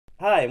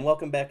Hi, and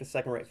welcome back to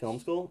Second Rate Film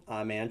School.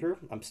 I'm Andrew.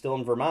 I'm still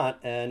in Vermont,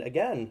 and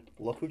again,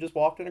 look who just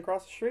walked in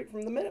across the street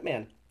from the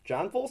Minuteman.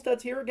 John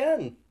Voldstad's here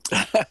again.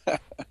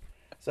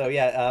 So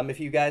yeah, if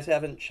you guys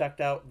haven't checked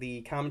out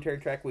the commentary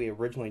track we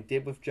originally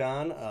did with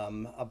John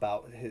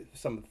about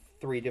some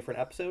three different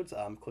episodes,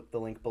 click the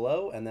link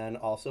below, and then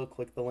also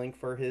click the link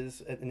for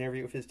his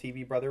interview with his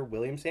TV brother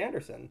William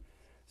Sanderson.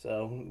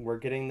 So we're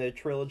getting the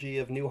trilogy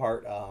of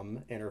Newhart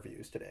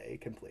interviews today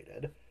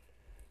completed.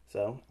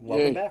 So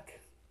welcome Yay. back.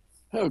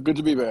 Oh, good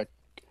to be back.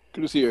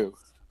 Good to see you.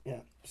 Yeah.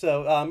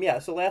 So yeah.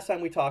 So last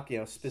time we talked,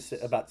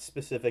 about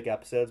specific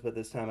episodes, but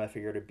this time I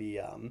figured it'd be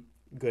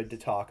good to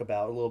talk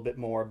about a little bit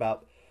more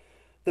about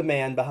the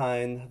man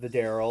behind the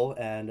Daryl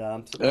and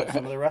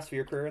some of the rest of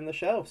your career in the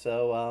show.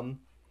 So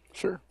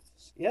Sure.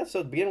 yeah.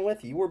 So to begin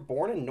with, you were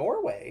born in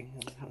Norway.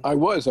 I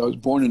was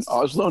born in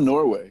Oslo,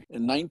 Norway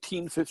in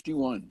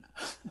 1951.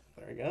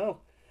 There you go.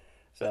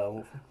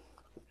 So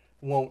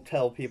won't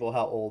tell people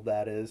how old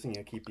that is, and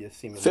keep you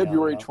seeming young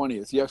February though.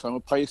 20th. Yes, I'm a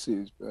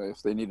Pisces,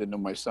 if they need to know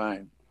my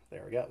sign.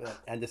 There we go.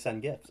 And to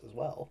send gifts as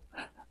well.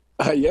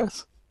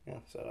 Yes. Yeah.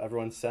 So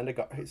everyone send a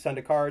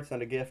card,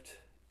 send a gift,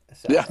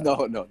 Yeah, etc. no,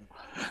 no, no.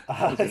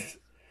 Uh,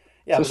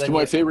 yeah, but Just to then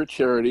my favorite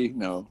charity.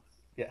 No.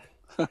 yeah.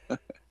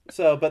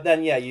 So, but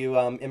then, yeah, you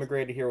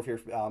immigrated here with your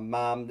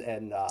mom,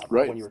 and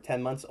Right, when you were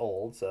 10 months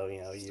old. So,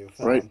 you've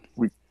right.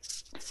 We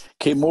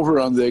came over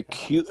on the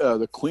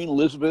Queen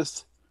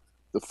Elizabeth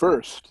the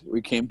First.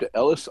 We came to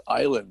Ellis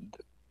Island.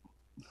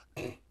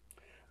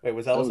 wait,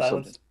 was That Ellis was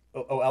Island? something.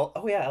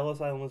 Oh yeah,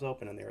 Ellis Island was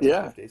open in the early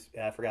Yeah, 50s.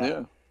 Yeah, I forgot.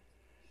 yeah.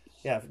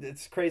 Yeah,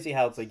 it's crazy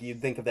how it's like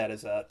you'd think of that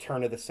as a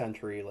turn of the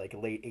century, like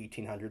late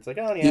 1800s. Like,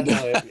 oh You yeah,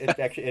 know, no, it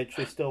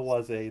actually still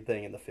was a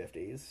thing in the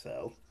 50s.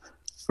 So,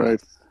 right.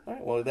 all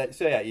right, well,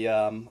 so yeah,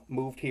 you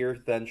moved here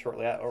then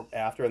shortly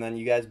after, and then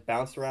you guys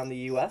bounced around the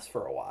U.S.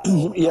 for a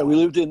while. Yeah, we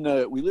lived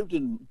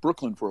in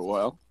Brooklyn for a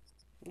while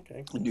Okay,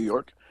 in cool. New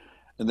York.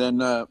 And then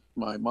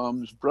my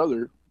mom's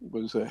brother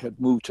was had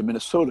moved to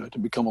Minnesota to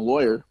become a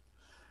lawyer,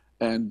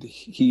 and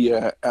he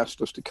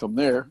asked us to come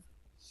there,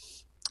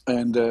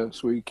 and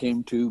so we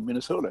came to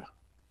Minnesota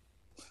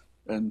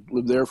and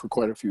lived there for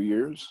quite a few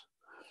years.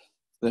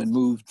 Then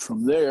moved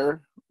from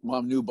there.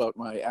 Mom knew about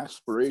my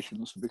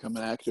aspirations to become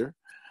an actor,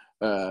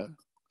 uh,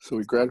 so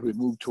we gradually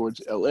moved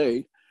towards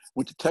L.A.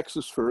 Went to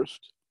Texas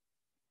first,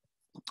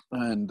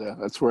 and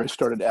that's where I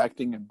started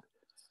acting and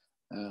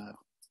uh,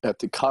 at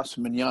the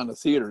Casa Manana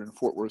Theater in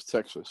Fort Worth,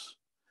 Texas.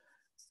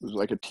 It was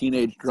like a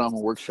teenage drama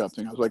workshop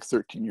thing. I was like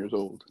 13 years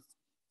old.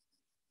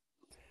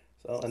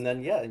 So, and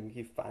then yeah,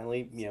 you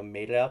finally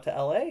made it out to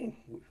L.A.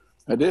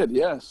 I did,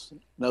 yes.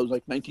 That was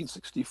like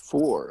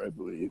 1964, I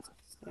believe.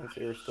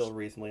 So you're still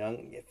reasonably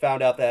young.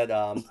 Found out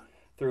that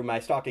through my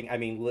stalking, I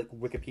mean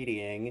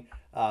Wikipediaing,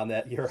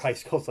 that your high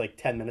school's like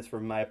 10 minutes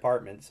from my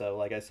apartment. So,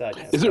 like I said,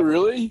 if Is you it ever,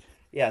 really?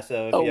 yeah.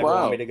 So if Oh, you ever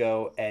want me wow. to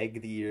go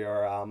egg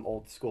your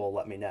old school,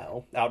 let me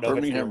know. I don't know if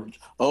it's the Birmingham.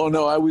 Oh,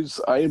 no,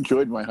 I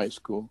enjoyed my high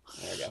school.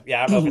 there we go.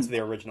 Yeah, I don't know if it's the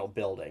original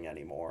building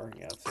anymore.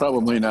 It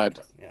seems like a Probably long time not.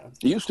 ago. Yeah.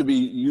 It used to be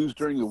used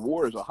during the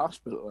war as a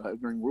hospital.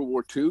 During World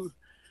War II,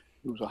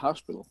 it was a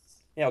hospital.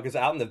 Because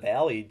out in the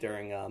valley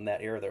during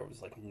that era, there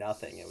was like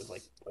nothing. It was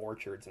like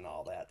orchards and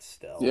all that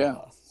still. Yeah.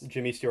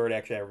 Jimmy Stewart,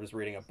 actually, I was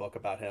reading a book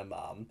about him.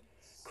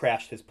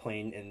 Crashed his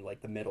plane in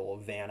like the middle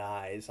of Van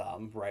Nuys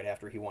right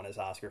after he won his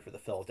Oscar for the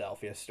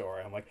Philadelphia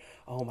story. I'm like,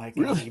 oh my god,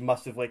 Really? he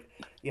must have like,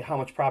 how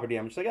much property?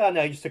 I'm just like, oh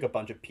no, he just took a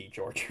bunch of peach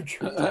orchard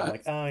trees. I'm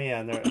like, oh yeah,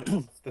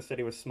 and the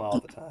city was small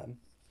at the time.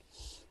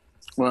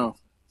 Wow.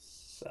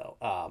 So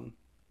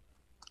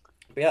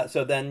but yeah,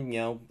 so then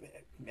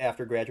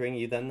after graduating,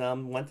 you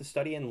then went to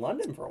study in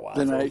London for a while.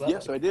 Then So what I, was that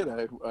yes, like? I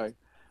did.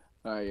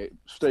 I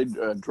studied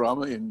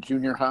drama in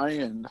junior high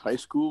and high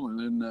school, and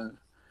then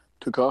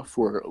took off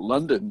for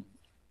London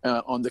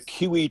on the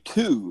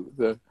QE2,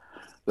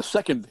 the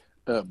second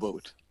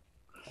boat,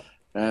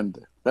 and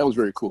that was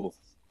very cool.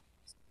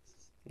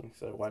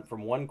 So it went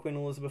from one Queen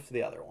Elizabeth to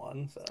the other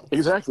one. So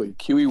Exactly,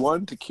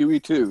 QE1 to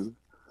QE2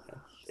 yeah.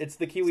 It's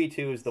the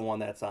QE2 is the one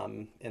that's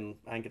in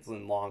I think it's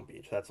in Long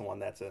Beach. That's the one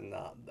that's in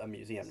a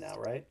museum now,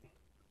 right?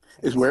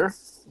 I is think it's where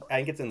I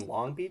think it's in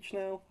Long Beach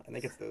now. I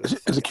think it's the is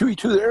the second.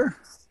 QE2 there?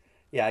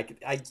 Yeah,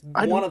 I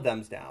one didn't of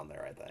them's down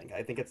there.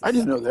 I think it's the I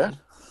didn't know second that. one.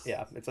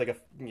 Yeah, it's like a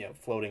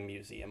floating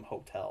museum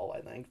hotel.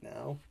 I think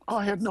now. Oh,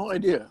 I had no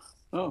idea.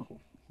 So Oh,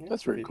 yeah,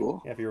 that's if very you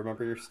cool. yeah, if you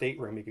remember your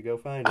stateroom, you could go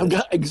find I've it.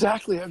 got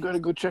exactly. I've got to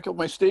go check out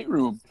my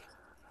stateroom.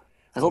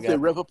 I You hope they got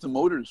rev up the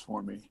motors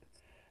for me.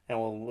 And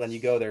well, when you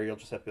go there, you'll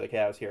just have to be like, "Hey,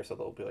 I was here," so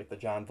they'll be like the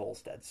John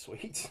Volstead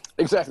suite.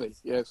 Exactly.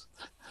 Yes.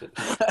 just,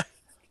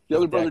 The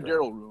other just Brother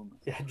decorate. Daryl room.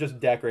 Yeah, just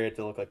decorate it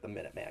to look like the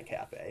Minuteman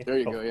Cafe. There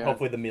you go. Yeah.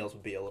 Hopefully, the meals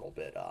would be a little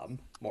bit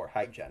more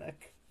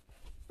hygienic.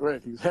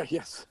 Right. Exactly.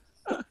 Yes.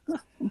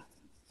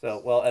 So,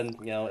 well, and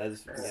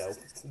as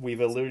we've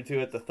alluded to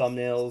it, the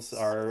thumbnails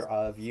are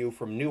a view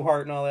from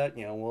Newhart and all that.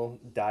 We'll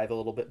dive a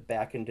little bit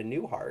back into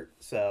Newhart.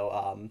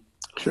 So,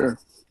 Sure.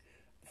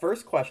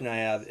 first question I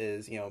have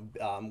is, when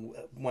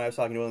I was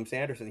talking to William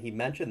Sanderson, he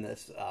mentioned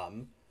this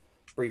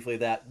briefly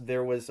that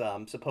there was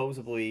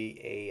supposedly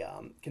a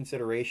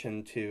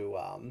consideration to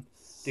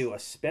do a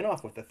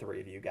spin-off with the three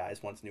of you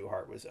guys once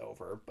Newhart was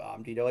over.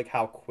 Do you know like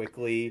how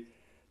quickly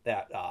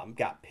that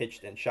got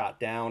pitched and shot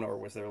down, or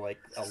was there like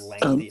a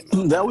lengthy amount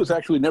of That time? was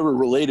actually never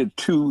related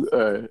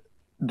to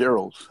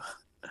Daryl's.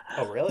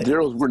 Oh, really?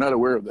 Daryl's were not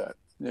aware of that.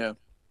 Yeah,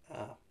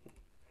 Uh,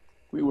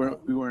 we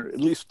weren't. We weren't. At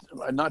least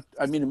not.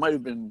 I mean, it might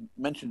have been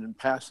mentioned in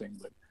passing,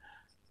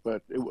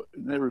 but it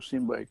never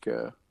seemed like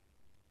a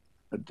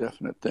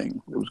definite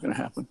thing that was going to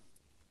happen.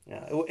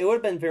 yeah, it would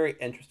have been very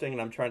interesting,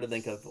 and I'm trying to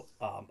think of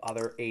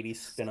other '80s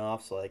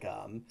spin-offs like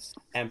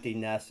Empty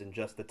Nest and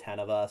Just the Ten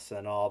of Us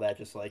and all that.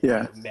 Just like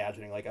Yeah,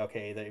 imagining like,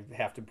 okay, they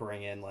have to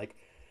bring in like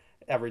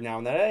every now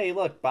and then. Hey,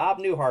 look, Bob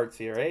Newhart's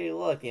here. Hey,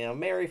 look,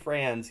 Mary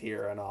Fran's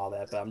here and all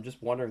that. But I'm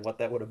just wondering what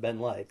that would have been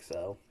like.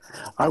 So,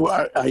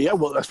 yeah.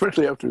 Well,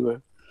 especially after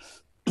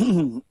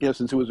the yeah,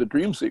 since it was a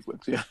dream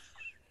sequence. Yeah,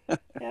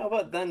 yeah,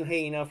 but then,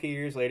 hey, a few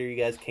years later, you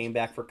guys came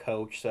back for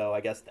Coach, so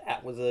I guess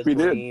that was a we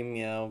did.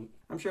 dream.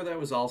 I'm sure that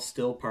was all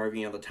still part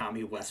of, the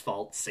Tommy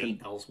Westphal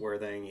St. Elsewhere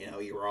thing.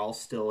 You were all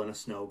still in a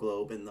snow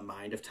globe in the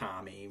mind of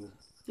Tommy,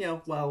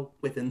 well,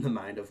 within the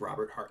mind of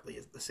Robert Hartley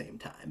at the same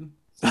time.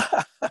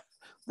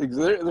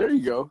 There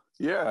you go.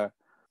 Yeah,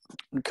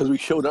 because we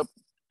showed up,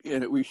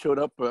 and we showed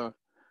up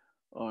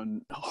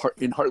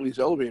in Hartley's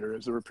elevator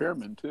as a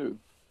repairman too.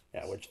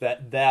 Yeah, which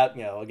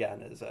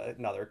again, is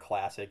another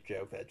classic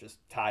joke that just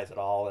ties it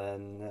all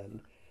in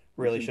and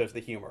really shows the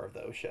humor of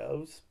those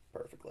shows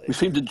perfectly. We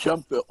seem to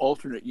jump the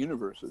alternate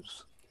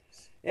universes.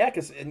 Yeah,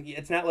 because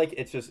it's not like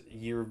it's just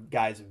your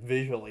guys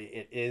visually.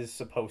 It is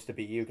supposed to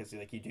be you because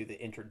like you do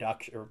the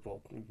introduction, or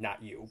well,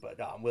 not you, but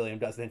William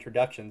does the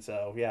introduction.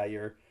 So yeah,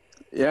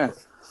 Yeah,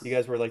 you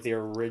guys were like the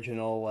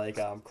original like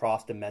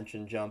cross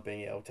dimension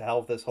jumping. To hell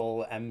with this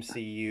whole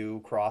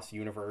MCU cross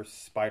universe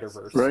Spider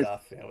Verse right.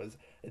 stuff.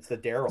 It's the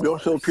Daryl. We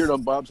also appeared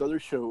on Bob's other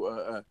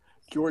show,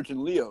 George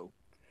and Leo.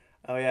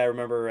 Oh yeah, I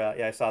remember.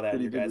 Yeah, I saw that. That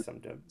he You did. guys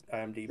some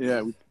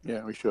IMDb.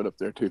 Yeah, we showed up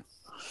there too.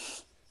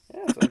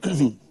 Yeah, so I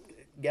mean,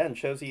 again,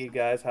 shows you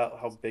guys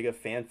how big of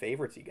fan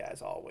favorites you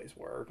guys always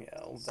were.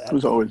 It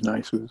was always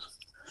nice.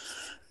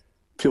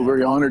 Feel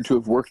very honored to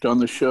have worked on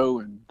the show,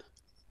 and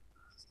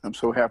I'm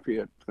so happy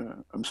that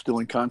I'm still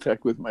in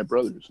contact with my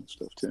brothers and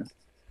stuff too.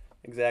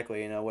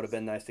 Exactly. Would have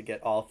been nice to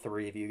get all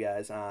three of you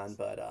guys on,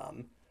 but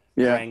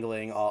Yeah,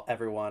 wrangling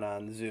everyone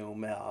on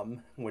Zoom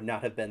would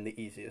not have been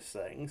the easiest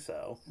thing.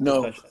 So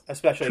no,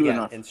 especially true again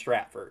enough. in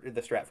Stratford,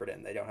 the Stratford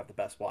Inn, they don't have the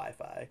best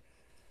Wi-Fi.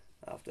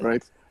 I'll have to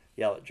Right.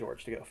 yell at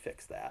George to go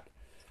fix that.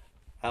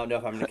 I don't know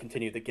if I'm going to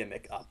continue the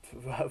gimmick up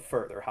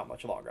further. How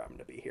much longer I'm going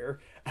to be here?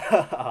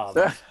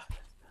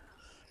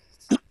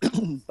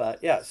 But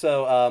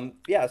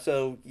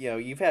so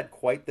you've had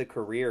quite the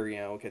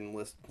career.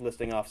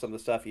 Listing off some of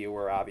the stuff you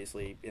were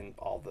obviously in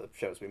all the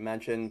shows we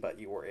mentioned, but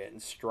you were in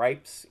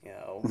Stripes.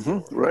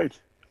 Right.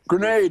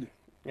 Grenade.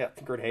 Yeah,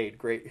 Grenade,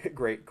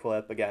 great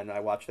clip. Again, I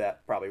watched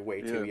that probably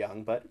way too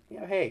young, but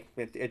hey,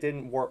 it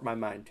didn't warp my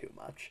mind too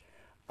much.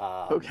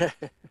 Okay.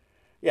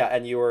 Yeah,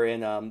 and you were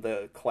in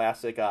the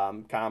classic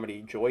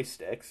comedy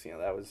Joysticks.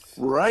 That was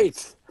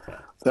Right.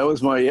 That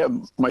was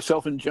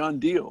myself and John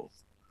Deal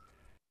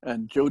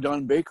and Joe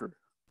Don Baker.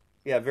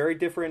 Yeah, very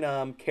different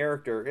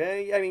character.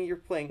 I mean, you're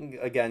playing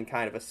again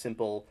kind of a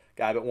simple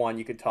guy, but one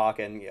you could talk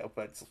and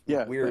but it's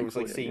weird. It was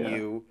like seeing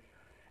you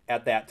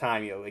at that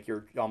time. Like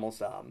you're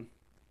almost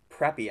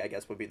preppy, I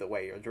guess would be the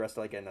way. You're dressed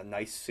like in a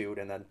nice suit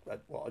and then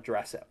a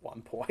dress at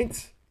one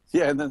point.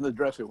 Yeah, and then the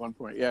dress at one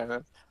point. Yeah,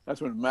 that's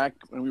when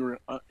we were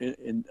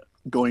in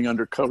going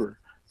undercover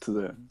to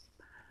the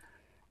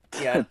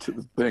to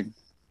the thing.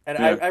 And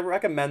yeah. I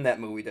recommend that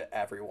movie to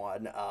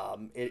everyone.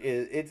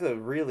 It's a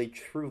really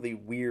truly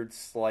weird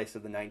slice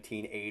of the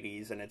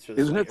 1980s, and it's just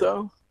isn't it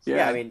though?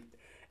 Yeah, I mean,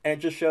 and it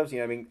just shows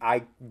I mean,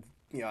 I'm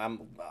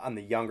on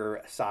the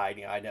younger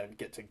side. I didn't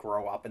get to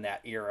grow up in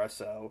that era,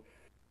 so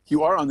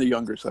you are on the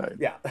younger side.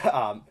 Yeah.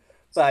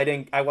 But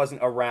I wasn't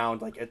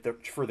around like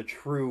for the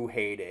true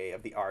heyday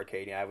of the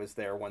arcade. I was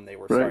there when they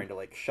were starting to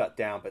like shut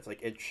down. But it's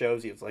like it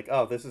shows you. It's like,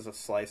 oh, this is a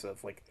slice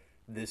of like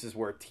this is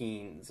where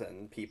teens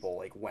and people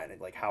like went and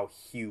like how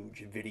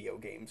huge video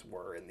games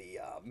were in the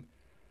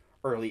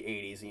early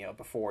 '80s.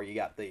 Before you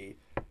got the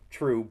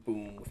true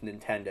boom with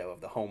Nintendo of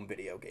the home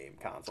video game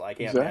console. I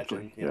can't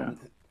imagine.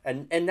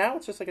 And now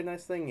it's just like a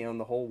nice thing. In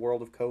the whole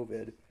world of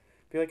COVID,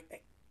 be like,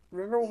 hey,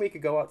 remember when we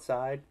could go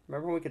outside?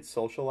 Remember when we could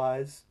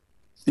socialize?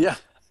 Yeah.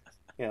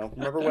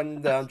 Remember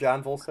when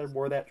John Voldstad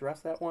wore that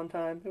dress that one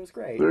time? It was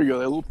great. There you go,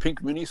 that little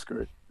pink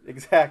miniskirt.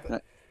 Exactly.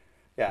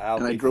 I'll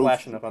be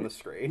flashing up on the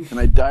screen. And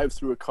I dived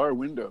through a car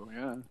window,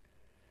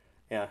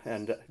 Yeah,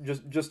 and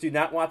just do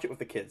not watch it with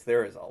the kids.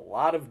 There is a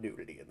lot of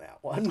nudity in that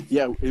one.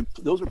 Yeah,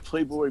 those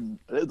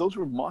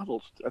were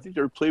models. I think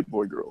they were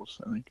Playboy girls,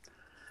 I think.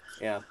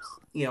 Yeah.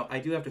 I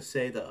do have to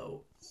say,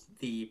 though,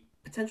 the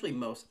potentially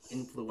most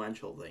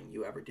influential thing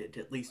you ever did, to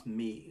at least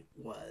me,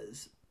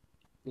 was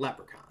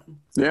Leprechaun.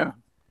 Yeah.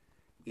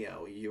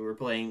 You were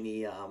playing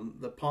the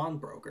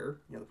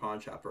pawnbroker, the pawn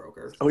shop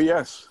broker. Oh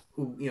yes.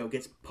 Who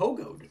gets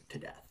pogoed to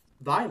death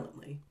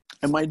violently.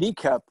 And my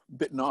kneecap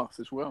bitten off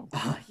as well.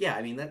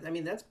 Yeah,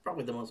 that's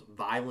probably the most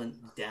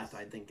violent death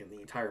I think in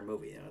the entire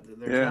movie. You know,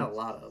 there's Yeah. not a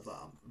lot of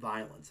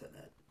violence in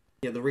it.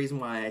 Yeah, the reason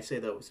why I say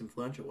that it was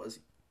influential was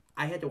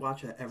I had to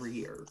watch it every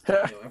year. You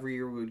know, every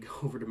year we would go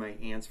over to my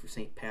aunt's for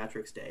St.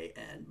 Patrick's Day,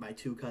 and my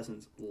two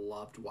cousins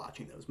loved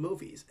watching those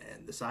movies.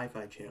 And the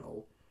Sci-Fi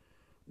Channel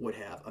would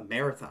have a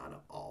marathon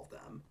of all of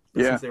them.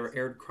 But Yeah. since they were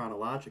aired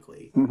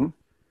chronologically, Mm-hmm.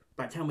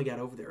 by the time we got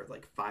over there at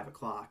like 5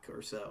 o'clock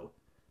or so,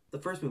 the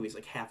first movie is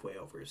like halfway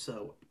over.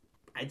 So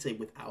I'd say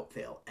without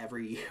fail,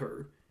 every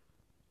year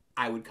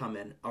I would come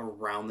in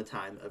around the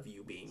time of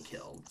you being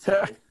killed.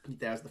 So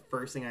that was the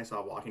first thing I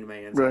saw walking to my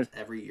aunt's house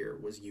every year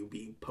was you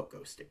being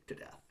pogo stick to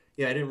death.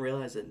 Yeah, I didn't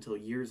realize it until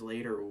years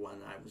later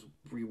when I was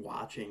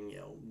rewatching,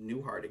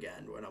 Newhart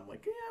again, when I'm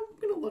like, yeah, I'm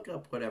gonna look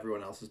up what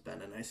everyone else has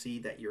been, and I see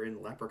that you're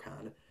in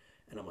Leprechaun,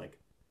 and I'm like,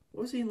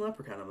 what was he in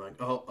Leprechaun? I'm like,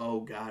 oh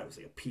god, it was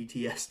like a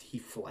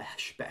PTSD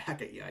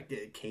flashback.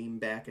 It came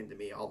back into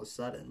me all of a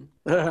sudden.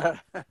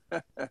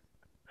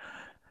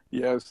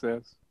 Yes,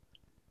 that's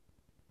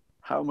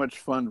how much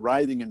fun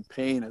writhing in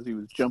pain as he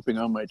was jumping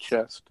on my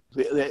chest.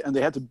 And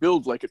they had to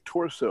build like a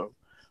torso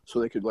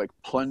so they could like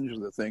plunge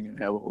the thing and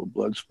have all the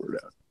blood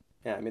spurt out.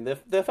 Yeah,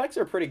 the effects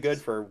are pretty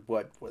good for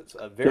what was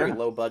a very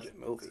low budget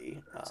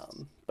movie.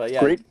 But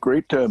yeah,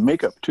 great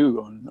makeup too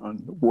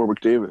on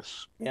Warwick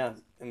Davis. Yeah,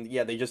 and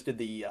yeah, they just did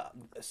the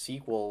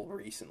sequel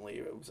recently.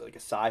 It was like a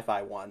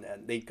sci-fi one,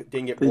 and they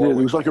didn't get Warwick.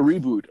 It was like a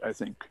reboot, I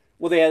think.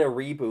 Well, they had a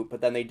reboot, but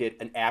then they did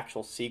an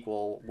actual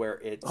sequel where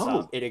it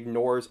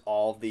ignores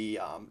all the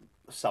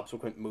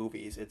subsequent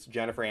movies. It's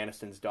Jennifer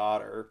Aniston's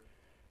daughter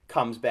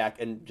comes back,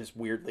 and just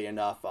weirdly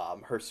enough,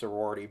 her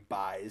sorority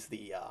buys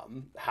the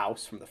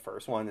house from the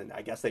first one, and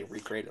I guess they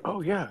recreated it.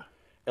 Oh yeah,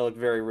 it looked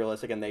very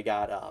realistic, and they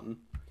got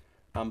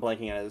I'm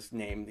blanking on his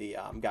name, the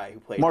guy who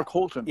played Mark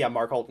Holton. Yeah,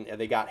 Mark Holton. Yeah,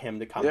 they got him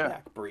to come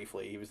back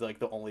briefly. He was like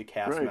the only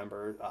cast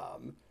member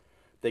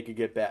they could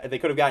get back. They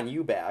could have gotten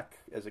you back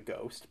as a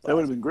ghost. But... That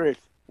would have been great.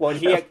 Well,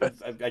 he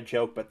I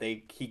joke, but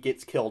he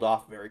gets killed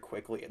off very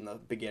quickly in the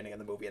beginning of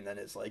the movie, and then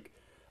is like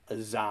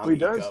a zombie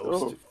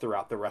ghost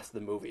throughout the rest of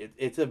the movie.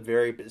 It's a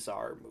very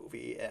bizarre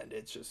movie, and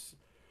it's just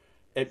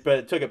but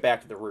it took it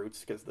back to the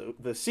roots because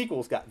the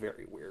sequels got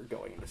very weird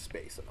going into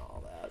space and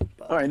all that.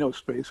 But, I know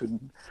space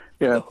and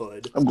the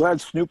Hood. I'm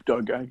glad Snoop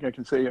Dogg. I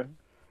can say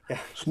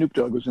Snoop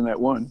Dogg was in that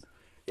one.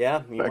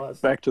 Yeah, he was.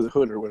 Back to the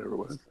Hood or whatever it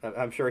was.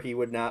 I'm sure he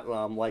would not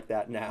like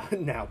that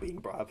now being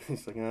brought up.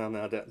 He's like,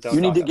 no, don't.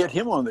 You need to get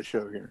him on the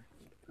show here.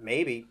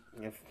 Maybe.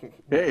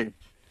 Hey.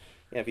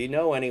 If you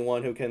know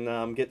anyone who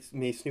can get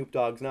me Snoop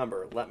Dogg's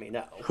number, let me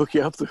know. Hook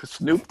you up to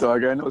Snoop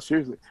Dogg. I know,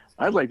 seriously.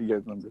 I'd like to get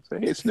his number. Say,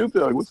 hey, Snoop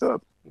Dogg, what's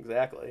up?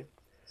 Exactly.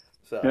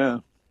 So. Yeah.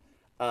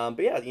 But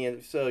yeah,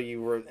 so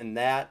you were in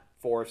that,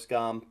 Forrest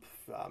Gump,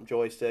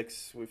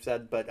 Joysticks, we've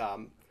said, but I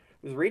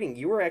was reading,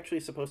 you were actually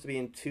supposed to be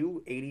in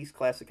 2 80s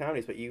classic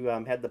comedies, but you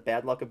had the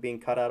bad luck of being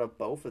cut out of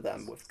both of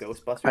them with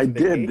Ghostbusters and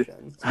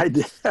Vacation. I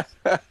did.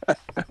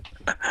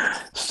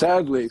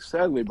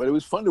 Sadly, but it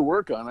was fun to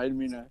work on.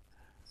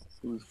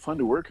 It was fun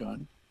to work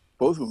on.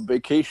 Both of them,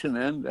 Vacation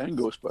and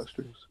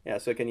Ghostbusters. Yeah,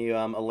 so can you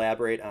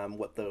elaborate on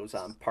what those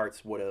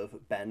parts would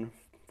have been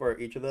for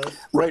each of those?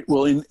 Right,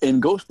 well,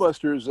 in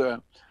Ghostbusters,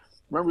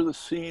 remember the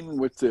scene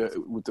with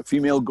the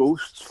female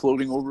ghosts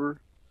floating over?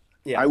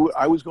 Yeah,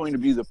 I was going to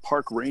be the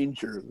park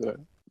ranger,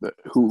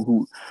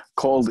 who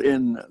called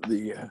in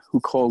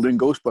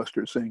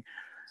Ghostbusters, saying,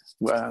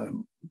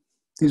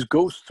 "These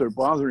ghosts are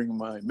bothering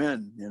my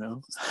men,"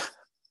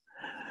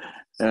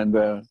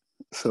 and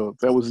so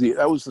that was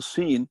the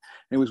scene.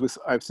 It was with,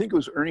 I think it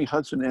was Ernie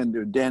Hudson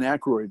and Dan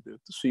Aykroyd. The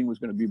scene was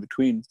going to be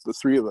between the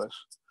three of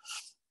us,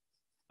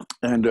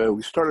 and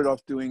we started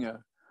off doing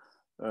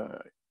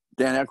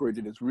Dan Aykroyd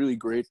did his really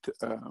great.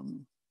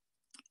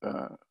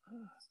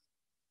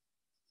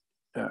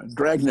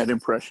 Dragnet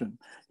impression,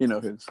 he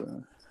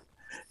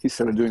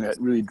started doing that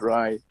really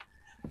dry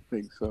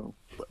thing. So,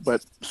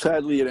 but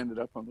sadly, it ended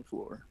up on the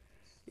floor.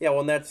 Yeah, well,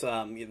 and that's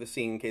the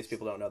scene. In case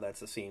people don't know, that's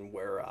the scene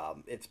where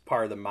it's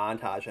part of the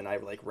montage, and I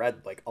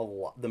read a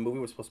lot. The movie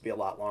was supposed to be a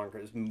lot longer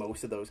because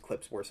most of those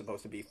clips were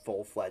supposed to be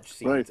full-fledged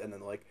scenes, right. And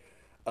then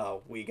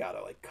we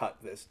gotta cut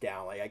this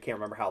down. I can't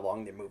remember how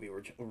long the movie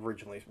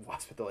originally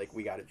was, but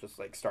we gotta just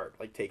start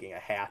taking a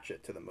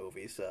hatchet to the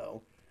movie.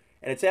 So,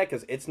 and it's sad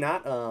because it's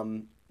not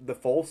the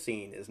full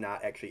scene is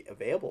not actually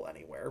available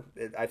anywhere.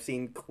 I've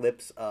seen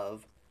clips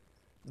of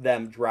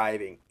them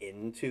driving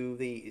into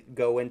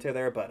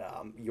there, but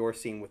your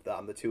scene with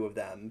the two of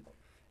them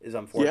is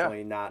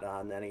unfortunately not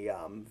on any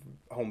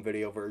home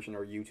video version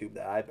or YouTube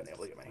that I've been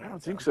able to get my hands on. I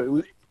don't think so.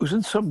 It was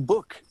in some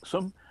book.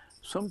 Some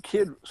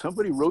kid,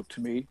 somebody wrote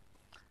to me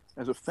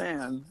as a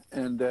fan,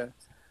 and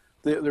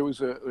there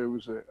was a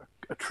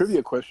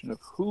trivia question of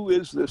who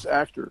is this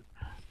actor,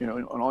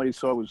 and all you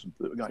saw was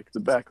the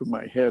back of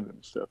my head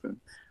and stuff, and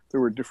there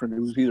were different. It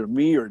was either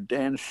me or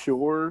Dan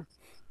Shore,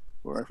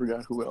 or I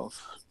forgot who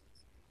else.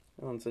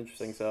 Well, it's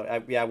interesting. So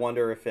I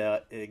wonder if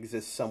it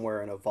exists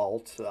somewhere in a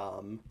vault,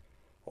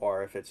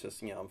 or if it's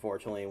just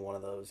unfortunately one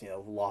of those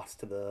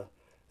lost to the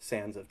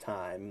sands of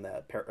time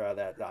that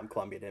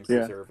Columbia didn't Yeah.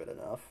 preserve it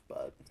enough.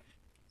 But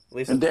at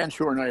least And Dan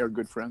Shore and I are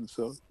good friends,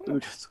 so it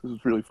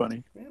was really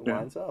funny. it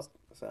lines up.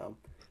 So,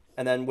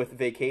 and then with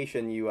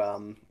Vacation,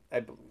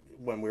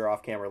 when we were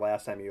off camera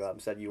last time, you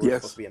said you were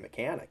supposed Yes. to be a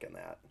mechanic in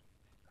that.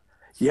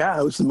 Yeah,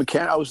 I was the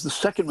mechanic. I was the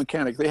second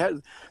mechanic.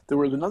 There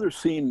was another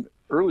scene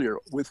earlier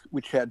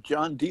which had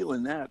John Deal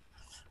in that,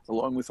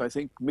 along with I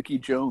think Mickey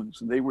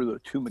Jones, and they were the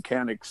two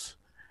mechanics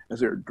as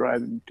they were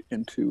driving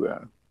into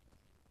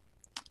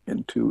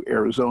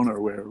Arizona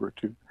or wherever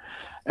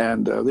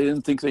and they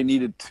didn't think they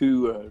needed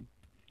two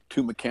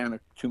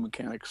mechanic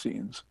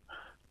scenes,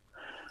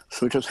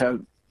 so it just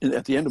had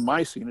at the end of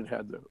my scene it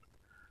had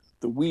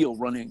the wheel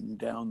running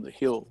down the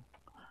hill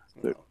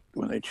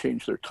when they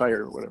changed their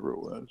tire or whatever it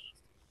was.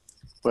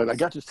 But I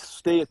got to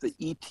stay at the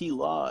ET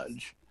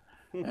Lodge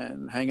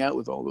and hang out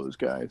with all those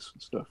guys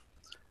and stuff,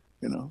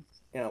 you know.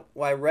 Yeah,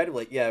 well, I read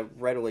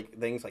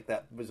things like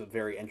that was a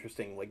very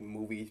interesting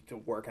movie to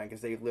work on because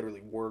they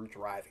literally were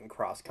driving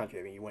cross country.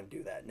 I mean, you wouldn't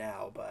do that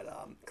now, but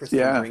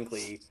Christine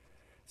Brinkley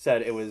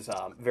said it was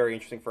very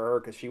interesting for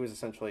her because she was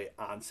essentially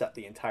on set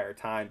the entire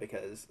time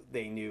because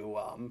they knew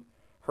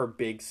her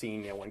big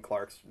scene, when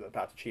Clark's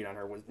about to cheat on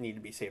her, needed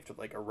to be saved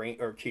with a rain,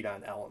 or cheat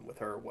on Ellen with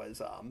her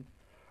was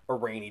a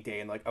rainy day,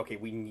 and okay,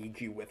 we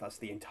need you with us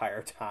the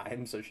entire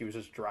time. So she was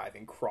just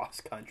driving cross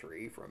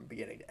country from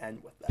beginning to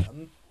end with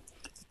them.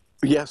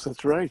 Yes,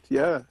 that's right.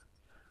 Yeah,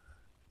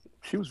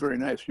 she was very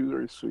nice. She was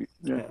very sweet.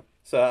 Yeah.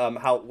 So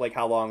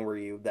how long were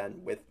you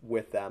then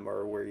with them,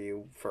 or were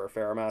you for a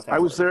fair amount of time? I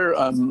was there.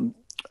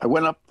 I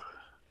went up,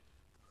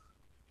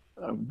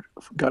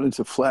 got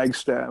into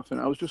Flagstaff, and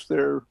I was just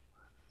there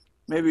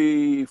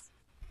maybe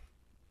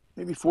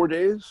 4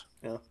 days.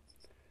 Yeah.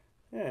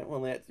 Yeah,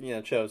 well, that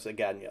shows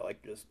again.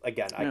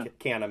 I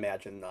can't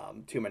imagine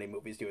too many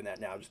movies doing that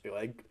now. Just be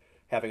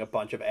having a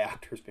bunch of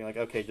actors being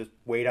okay, just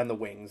wait on the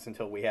wings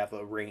until we have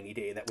a rainy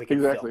day that we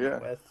can film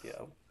it with.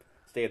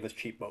 Stay in this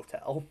cheap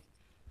motel.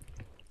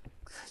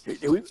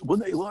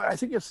 I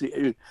think it's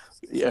the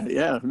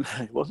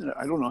It wasn't.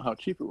 I don't know how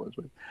cheap it was,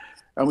 but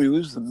I mean, it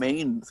was the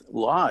main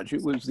lodge.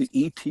 It was the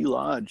ET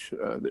Lodge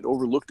that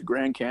overlooked the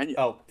Grand Canyon.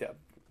 Oh, yeah,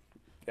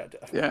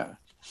 yeah.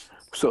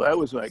 So that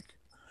was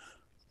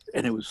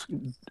and it was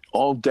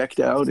all decked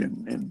out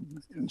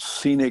in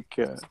scenic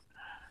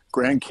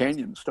Grand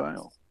Canyon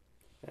style.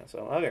 Yeah, so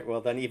okay,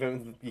 well then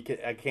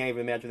I can't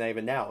even imagine that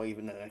even now,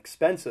 even an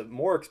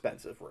more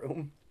expensive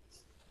room.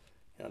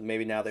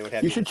 Maybe now they would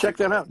have. You should check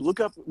that out. Look.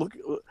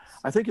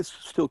 I think it's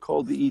still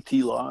called the ET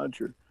Lodge,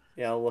 or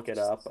I'll look it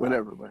up.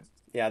 Whatever, but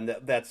yeah, and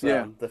that's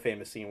the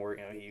famous scene where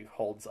he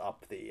holds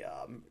up the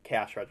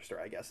cash register,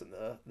 I guess, and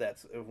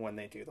that's when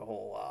they do the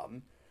whole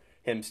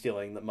him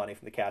stealing the money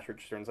from the cash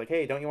register, and it's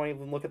hey, don't you want to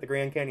even look at the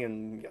Grand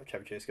Canyon?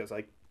 Chevy Chase goes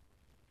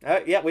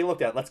yeah, we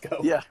looked at it. Let's go.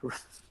 Yeah.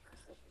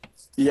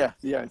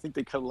 Yeah. I think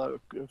they cut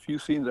a few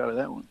scenes out of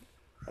that one.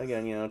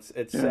 Again,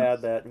 it's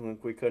sad that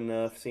we couldn't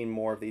have seen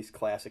more of these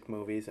classic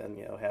movies and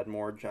had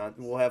more John.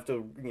 We'll have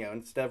to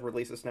instead of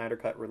release the Snyder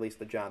cut, release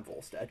the John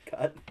Voldstad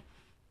cut.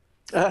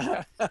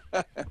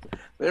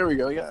 There we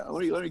go. Yeah,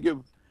 let me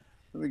give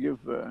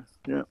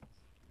Yeah,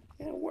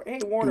 hey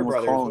Warner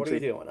Brothers, what are you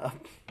doing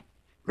up?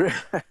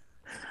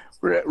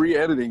 We're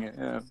re-editing it.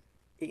 Yeah.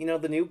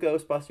 The new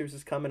Ghostbusters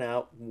is coming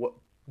out.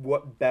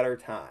 What better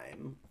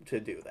time to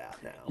do that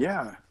now?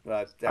 Yeah.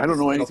 I don't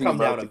know anything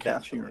about the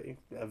eventually.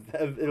 It'll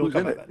Who's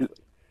come in eventually.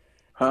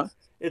 Huh?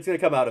 It's going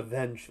to come out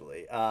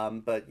eventually.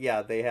 But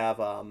yeah, they have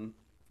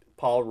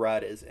Paul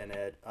Rudd is in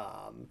it.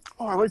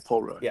 I like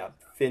Paul Rudd. Yeah,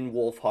 Finn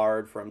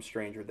Wolfhard from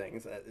Stranger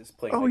Things is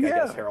playing I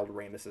guess Harold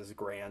Ramis's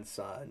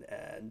grandson,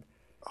 and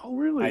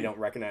really? I don't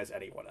recognize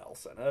anyone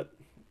else in it.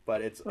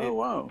 But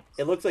wow.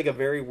 It looks like a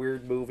very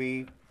weird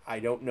movie. I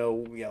don't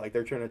know.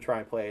 They're trying to try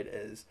and play it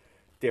as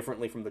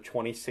differently from the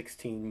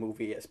 2016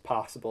 movie as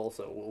possible.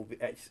 So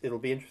it'll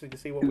be interesting to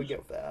see what we get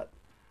with that.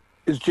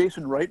 Is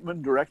Jason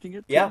Reitman directing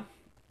it? Yeah.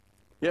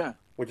 Yeah.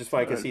 Which is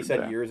funny because he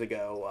said years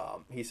ago,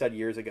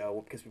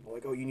 because people were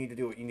oh, you need to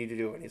do it, and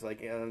he's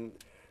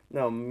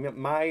no,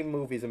 my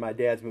movies and my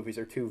dad's movies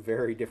are two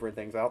very different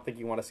things. I don't think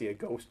you want to see a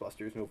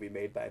Ghostbusters movie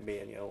made by me,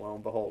 and lo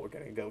and behold, we're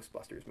getting a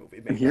Ghostbusters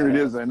movie made Here by it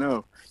is, I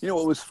know.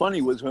 What was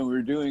funny was when we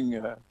were doing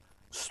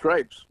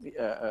Stripes,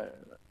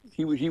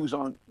 he was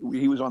on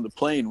the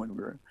plane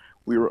when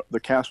the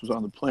cast was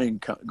on the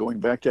plane going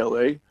back to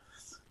LA,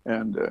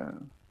 and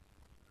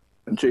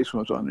Jason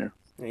was on there.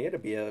 Yeah, he had to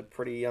be a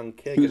pretty young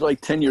kid. He was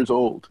 10 years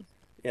old.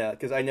 Yeah,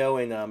 because I know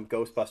in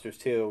Ghostbusters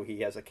 2,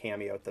 he has a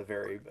cameo at the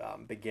very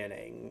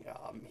beginning.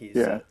 He's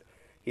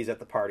at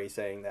the party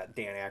saying that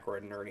Dan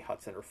Aykroyd and Ernie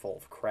Hudson are full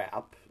of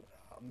crap.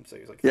 So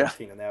he was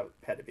 15, and that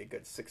had to be a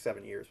good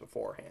 6-7 years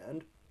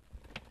beforehand.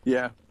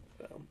 Yeah.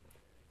 So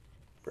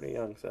pretty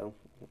young. So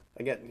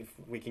again, if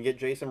we can get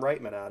Jason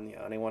Reitman on,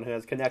 anyone who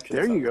has connections.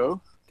 There you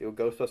go. Do a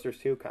Ghostbusters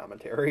 2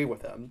 commentary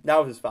with him. Not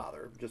with his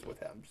father, just with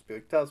him. Just be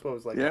tell us what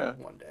it was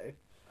one day.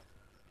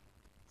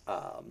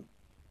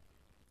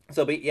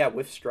 But yeah,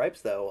 with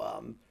Stripes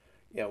though,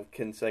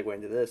 can segue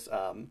into this.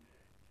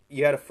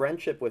 you had a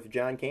friendship with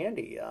John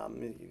Candy.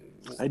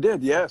 I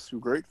did, yes,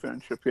 great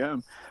friendship. Yeah,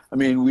 I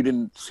mean, we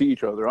didn't see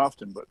each other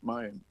often, but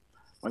my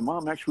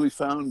mom actually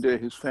found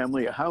his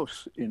family a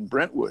house in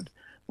Brentwood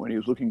when he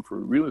was looking for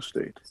real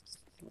estate.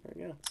 There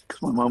you go.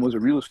 Because my mom was a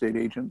real estate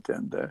agent,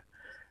 and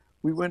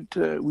we went.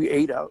 We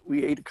ate out.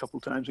 We ate a couple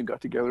times and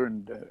got together.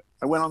 And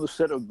I went on the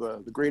set of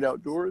The Great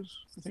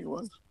Outdoors. I think it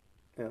was.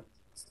 Yeah,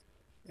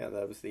 yeah,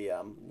 that was the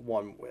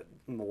one with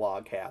the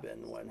log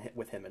cabin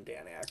with him and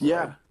Dan Aykroyd.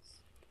 Yeah,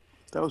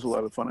 that was a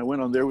lot of fun. I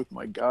went on there with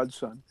my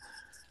godson,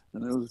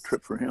 and it was a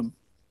trip for him.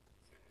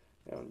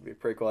 It would be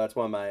pretty cool. That's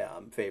one of my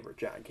favorite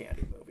John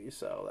Candy movies.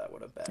 So that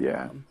would have been.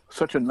 Yeah,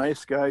 such a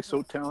nice guy,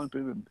 so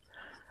talented,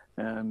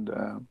 and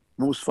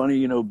most funny,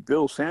 you know,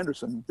 Bill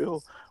Sanderson.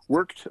 Bill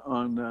worked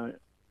on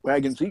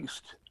Wagons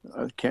East,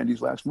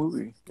 Candy's last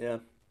movie. Yeah.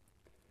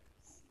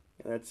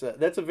 That's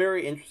a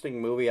very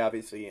interesting movie.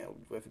 Obviously, you know,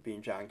 with it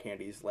being John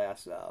Candy's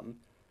last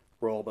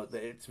role, but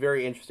it's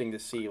very interesting to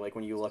see, like,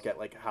 when you look at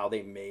like how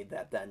they made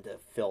that then to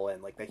fill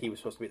in, like, that he was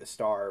supposed to be the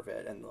star of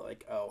it, and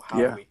like, oh, how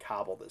do we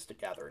cobble this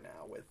together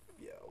now with,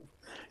 you know?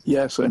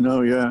 Yes, I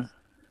know. Yeah.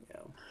 You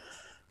know,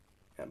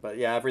 yeah, but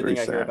yeah, everything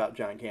I hear about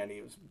John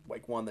Candy was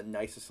like one of the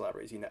nicest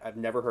celebrities. You know, I've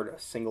never heard a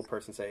single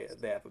person say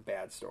they have a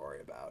bad story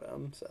about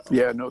him. So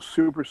yeah, no,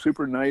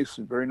 super nice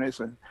and very nice.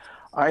 And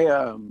I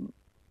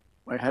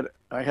had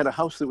a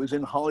house that was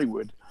in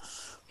Hollywood,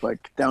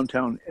 like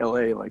downtown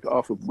LA, like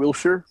off of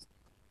Wilshire,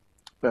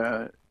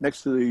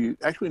 next to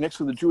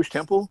the Jewish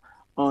temple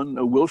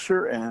on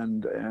Wilshire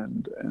and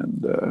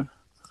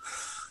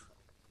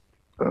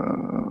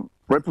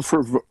right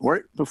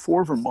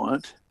before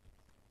Vermont,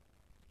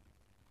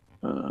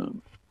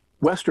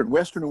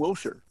 Western and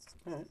Wilshire.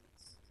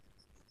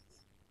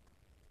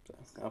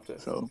 all right.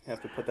 So I'll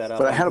have to put that up.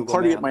 But I had Google a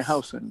party Maps. at my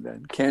house,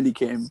 and Candy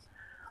came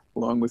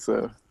along with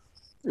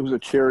it was a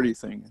charity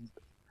thing. And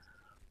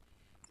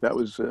that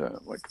was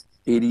like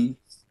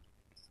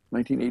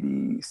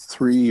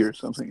 1983 or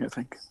something, I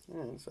think.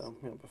 Yeah, so,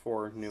 you know,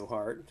 before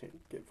Newhart, to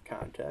give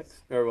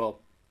context, or well,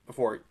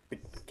 before it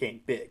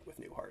became big with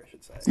Newhart, I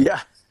should say.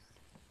 Yeah.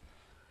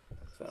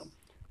 So,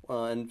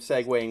 and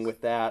segueing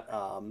with that,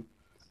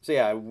 so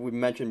yeah, we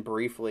mentioned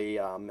briefly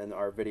in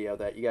our video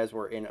that you guys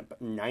were in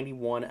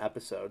 91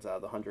 episodes out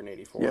of the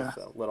 184, yeah.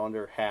 So a little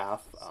under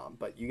half.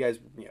 But you guys,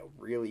 you know,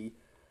 really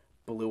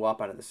blew up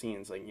onto the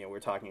scenes. Like, you know, we were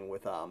talking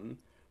with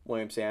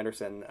William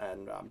Sanderson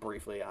and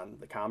briefly on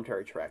the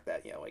commentary track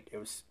that, you know, like, it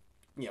was,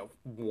 you know,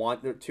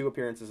 1 or 2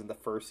 appearances in the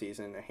first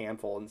season, a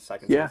handful in the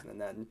second season,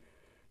 and then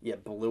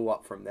blew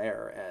up from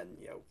there, and,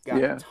 you know,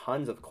 got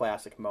tons of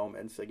classic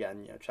moments.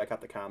 Again, you know, check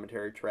out the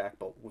commentary track,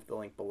 but with the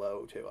link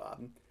below to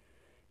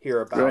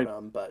hear about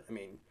them. But I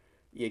mean,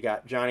 you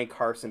got Johnny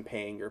Carson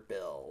paying your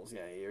bills. You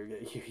know,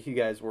 you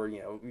guys were, you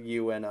know,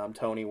 you and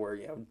Tony were,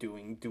 you know,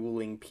 doing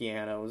dueling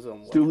pianos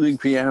and looking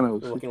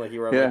like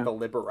you were like the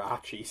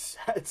Liberace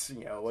sets.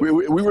 You know, we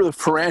were the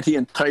Ferranti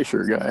and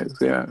Teicher guys.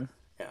 Yeah.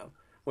 Yeah.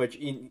 Which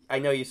I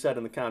know you said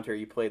in the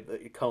commentary you played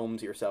the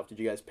combs yourself. Did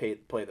you guys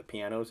play the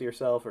pianos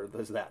yourself, or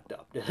was that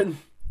dubbed in?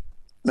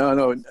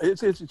 No,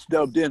 it's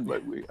dubbed in,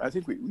 but I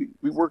think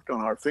we worked on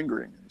our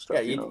fingering and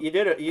stuff.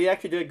 Yeah, you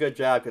actually did a good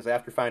job, because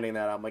after finding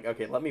that, I'm like,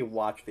 okay, let me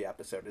watch the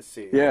episode to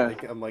see. Yeah.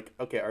 Like, I'm like,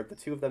 okay, are the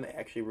two of them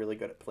actually really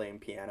good at playing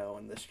piano,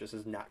 and this just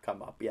has not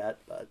come up yet?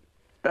 But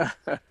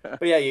but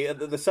yeah,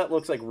 the set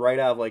looks like right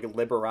out of like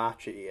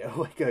Liberace,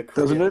 like a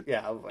Korean, doesn't it?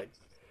 Yeah, like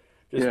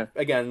just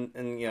again,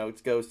 and you know,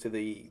 it goes to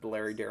the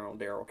Larry, Daryl, and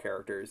Daryl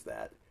characters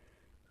that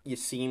you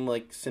seem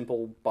like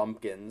simple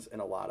bumpkins in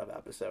a lot of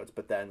episodes,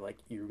 but then like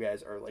you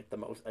guys are like the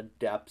most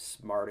adept,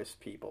 smartest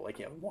people. Like,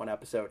 you know, one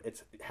episode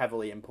it's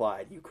heavily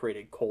implied you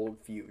created cold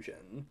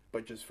fusion,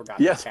 but just forgot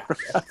to catch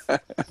it.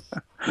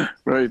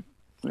 Right.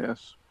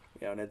 Yes.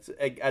 You know, and it's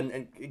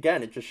and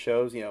again, it just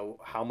shows, you know,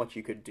 how much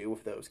you could do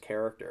with those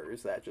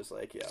characters. That just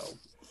like, you know,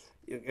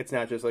 it's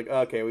not just like,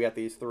 okay, we got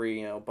these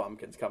 3, you know,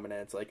 bumpkins coming in.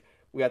 It's like,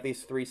 we got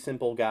these 3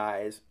 simple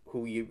guys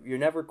who you're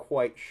never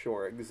quite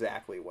sure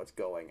exactly what's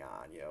going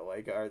on. You know,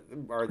 like, are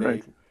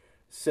they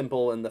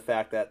simple in the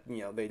fact that, you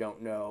know, they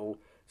don't know,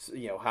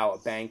 you know, how a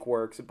bank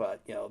works,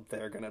 but, you know,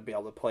 they're going to be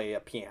able to play a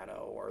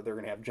piano, or they're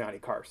going to have Johnny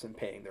Carson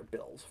paying their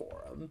bills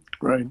for them.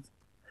 Right.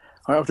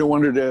 I often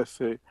wondered if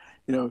they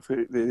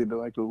did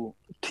like a little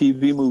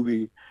TV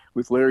movie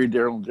with Larry,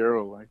 Daryl, and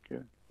Daryl, like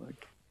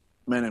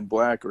Men in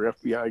Black or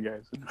FBI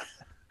guys.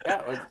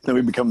 Yeah. Then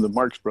we become the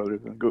Marx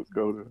Brothers and go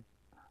to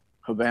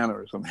Havana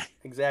or something.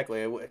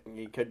 Exactly.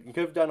 You could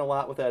have done a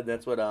lot with that.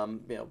 That's what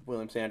you know,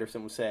 William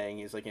Sanderson was saying.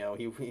 He's like, you know,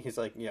 he's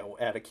like, you know,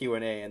 at a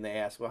Q&A, and they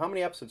asked, well, how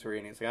many episodes were you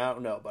in? He's like, I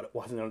don't know, but it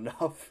wasn't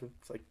enough.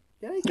 It's like,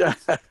 yeah,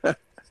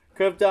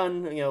 could have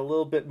done, you know, a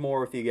little bit more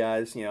with you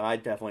guys. You know, I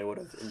definitely would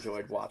have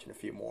enjoyed watching a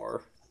few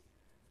more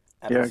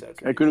episodes.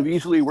 Yeah, I could have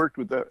easily worked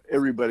with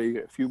everybody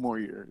a few more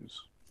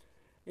years.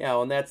 Yeah,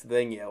 well, and that's the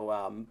thing, you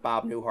know,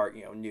 Bob Newhart,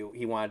 you know, knew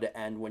he wanted to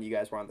end when you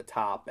guys were on the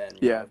top, and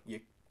you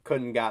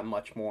couldn't got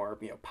much more,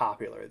 you know,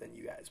 popular than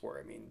you guys were.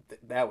 I mean,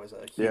 that was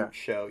a huge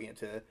show, you know,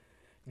 to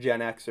Gen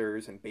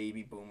Xers and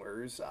baby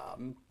boomers,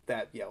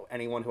 that, you know,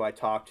 anyone who I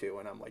talk to,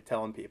 and I'm like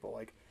telling people,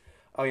 like,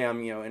 oh yeah,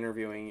 I'm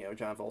interviewing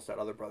John Voldstad,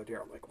 other Brother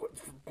Daryl. I'm like, what,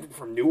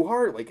 from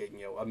Newhart? Like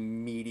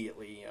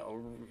immediately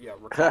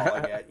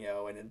recalling it,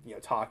 and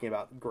talking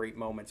about great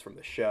moments from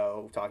the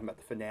show, talking about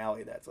the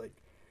finale. That's like,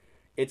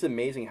 it's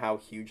amazing how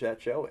huge that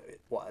show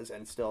it was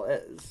and still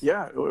is.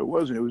 Yeah, it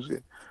was. It was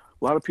a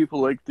lot of people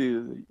like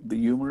the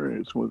humor.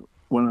 It's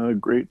one of the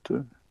great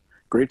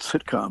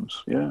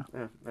sitcoms. Yeah.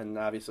 Yeah, and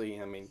obviously,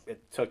 I mean,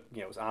 it took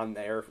it was on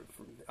there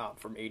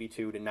from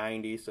 '82 to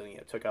 '90, so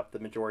it took up the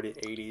majority of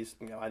the '80s.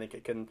 I think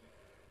it can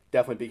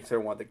definitely be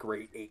considered one of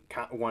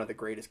the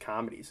greatest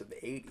comedies of the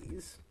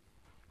 '80s.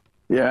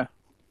 Yeah.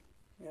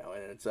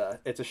 And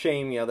it's a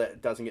shame that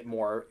it doesn't get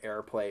more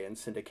airplay and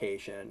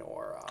syndication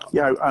or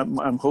Yeah,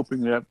 I'm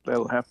hoping that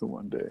that'll happen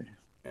one day.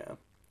 yeah.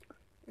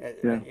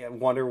 Yeah. I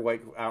wonder what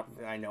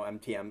I know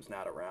MTM's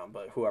not around,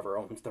 but whoever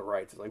owns the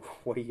rights is like,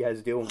 what are you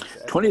guys doing with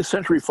it? 20th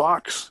Century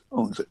Fox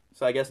owns it.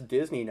 So I guess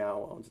Disney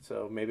now owns it.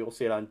 So maybe we'll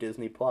see it on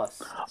Disney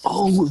Plus.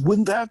 Oh,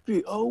 wouldn't that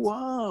be? Oh,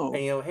 wow.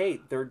 And hey,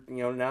 they're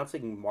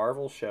announcing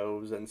Marvel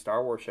shows and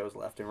Star Wars shows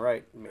left and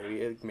right.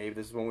 Maybe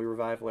this is when we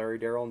revive Larry,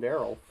 Daryl, and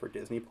Daryl for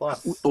Disney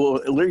Plus.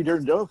 Well, Larry, Daryl,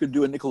 and Daryl could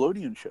do a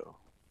Nickelodeon show.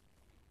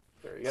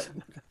 There you go.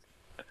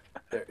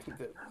 There,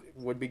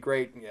 would be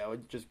great.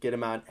 Just get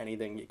him on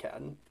anything you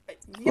can.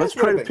 Let's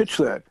try to pitch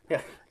that.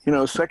 Yeah.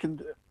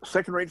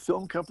 Second-rate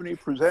film company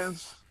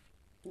presents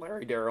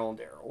Larry, Daryl, and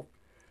Daryl.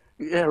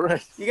 Yeah,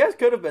 right. You guys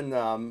could have been.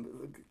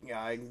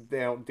 They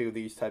don't do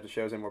these types of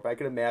shows anymore, but I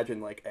could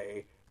imagine like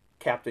a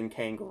Captain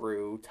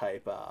Kangaroo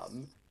type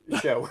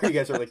show where you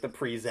guys are like the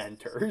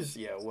presenters.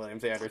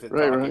 William Sanderson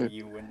talking to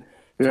you and.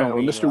 Yeah,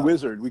 Tony, Mr.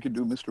 Wizard. We could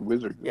do Mr.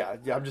 Wizard. Yeah,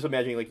 I'm just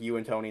imagining like you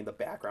and Tony in the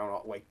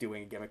background, like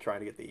doing a gimmick, trying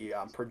to get the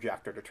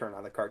projector to turn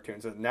on the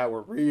cartoons. And now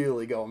we're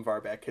really going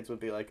far back. Kids would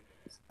be like,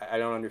 "I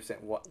don't understand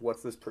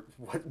what's this?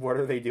 What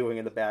are they doing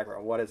in the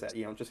background? What is that?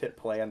 Just hit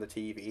play on the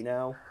TV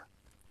now."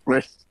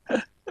 Right.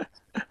 Yeah,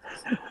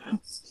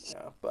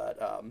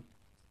 but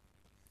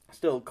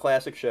still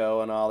classic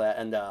show and all that,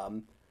 and a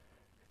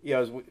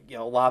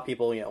lot of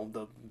people,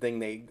 the thing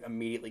they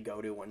immediately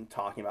go to when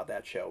talking about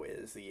that show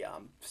is the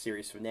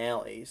series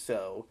finale.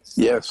 So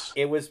yes,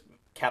 it was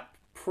kept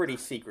pretty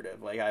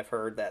secretive. Like I've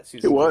heard that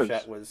Susan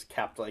Burchett was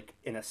kept like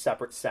in a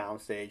separate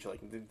soundstage, like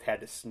they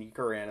had to sneak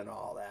her in and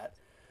all that.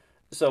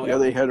 So yeah,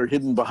 they had her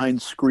hidden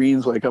behind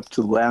screens, like up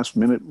to the last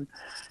minute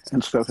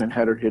and stuff, and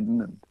had her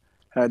hidden and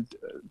had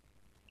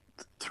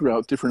threw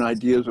out different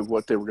ideas of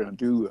what they were going to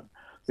do.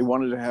 They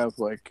wanted to have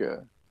like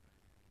a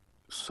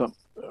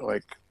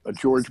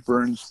George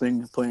Burns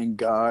thing playing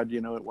God,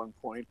 at one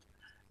point,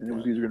 and it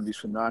was either going to be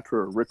Sinatra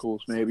or Rickles,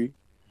 maybe.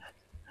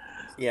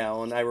 Yeah,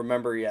 well, and I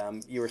remember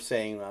you were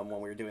saying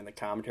when we were doing the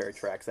commentary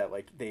tracks that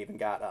like they even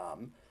got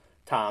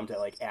Tom to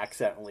like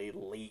accidentally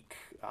leak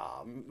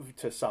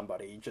to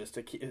somebody just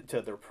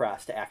to the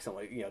press to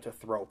accidentally to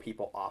throw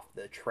people off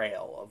the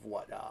trail of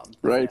what the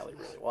finale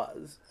really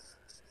was.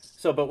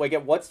 So, but like,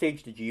 at what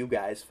stage did you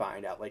guys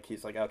find out? Like,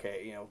 he's like,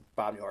 okay,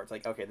 Bob Newhart's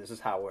like, okay, this is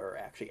how we're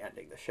actually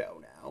ending the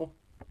show now.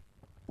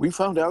 We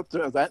found out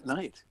that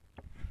night.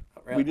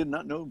 Oh, really? We did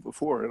not know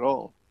before at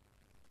all.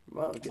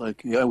 Well, okay.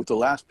 Like, yeah, with the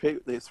last page,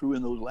 they threw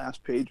in those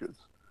last pages,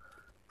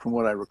 from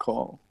what I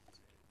recall.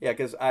 Yeah,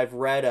 because I've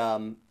read,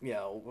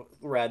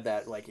 read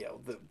that, like,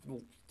 the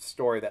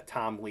story that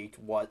Tom leaked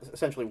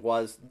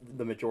was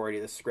the majority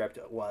of the script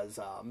was,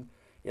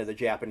 the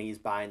Japanese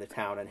buying the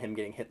town and him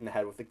getting hit in the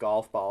head with the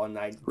golf ball, and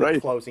the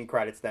closing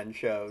credits then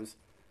shows,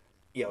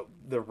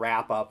 the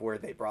wrap up where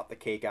they brought the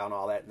cake out and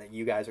all that, and then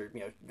you guys are,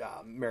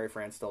 Mary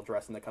Fran's still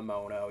dressed in the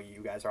kimono,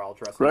 you guys are all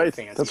dressed in the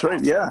fancy That's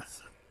right, yeah.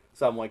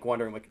 So I'm like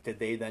wondering, like, did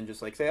they then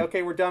just like say,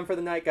 okay, we're done for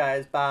the night,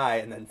 guys, bye,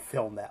 and then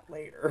film that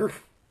later?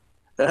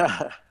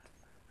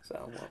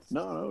 So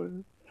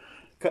no.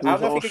 I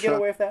don't know if you could get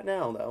away with that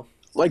now, though.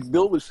 Like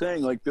Bill was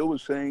saying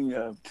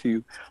to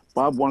you,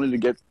 Bob wanted to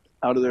get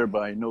out of there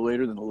by no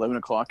later than 11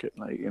 o'clock at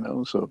night,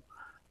 so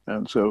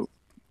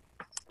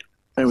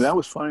anyway, that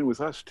was fine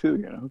with us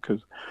too,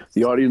 because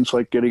the audience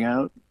liked getting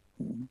out.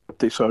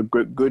 They saw a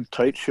good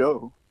tight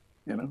show,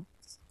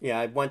 Yeah,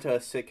 I went to a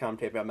sitcom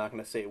tape. I'm not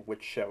going to say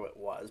which show it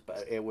was,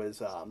 but it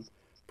was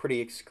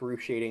pretty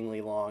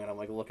excruciatingly long. And I'm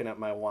like looking at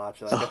my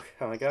watch. And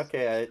I'm like,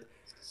 okay,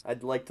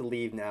 I'd like to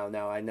leave now.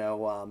 Now I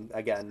know.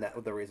 Again,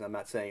 the reason I'm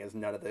not saying is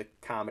none of the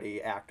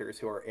comedy actors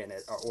who are in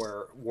it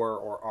were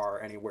or are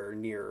anywhere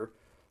near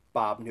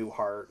Bob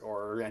Newhart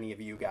or any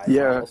of you guys.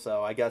 Yeah.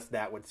 So I guess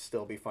that would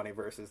still be funny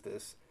versus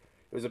this.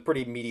 It was a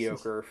pretty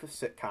mediocre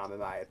sitcom in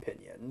my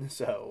opinion.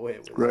 So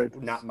it was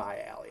not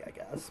my alley, I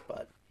guess,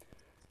 but.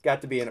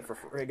 Got to be in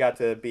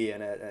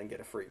it and get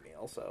a free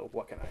meal. So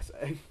what can I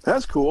say?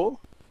 That's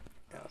cool.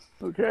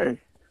 Yeah. Okay.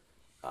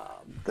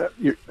 That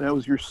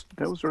was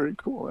very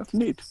cool. That's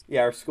neat.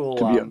 Yeah, our school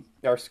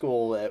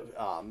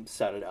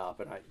set it up,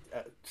 and I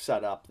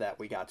set up that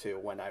we got to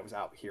when I was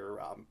out here.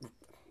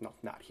 No,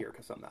 not here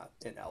because I'm not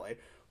in LA.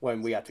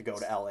 When we got to go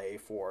to LA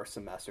for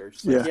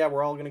semesters,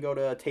 we're all gonna go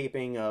to a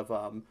taping of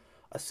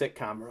a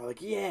sitcom. We're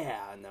like,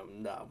 yeah, and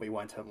then we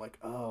went to. I'm like,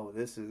 oh,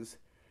 this is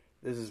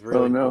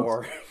really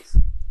boring.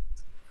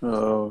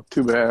 Oh,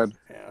 too bad.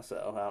 Yeah, Yeah,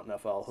 so I don't know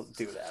if I'll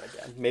do that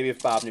again. Maybe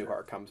if Bob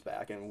Newhart comes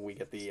back and we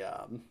get the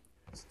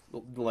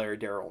Larry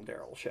Daryl and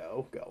Daryl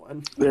show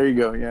going. There you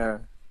go. Yeah,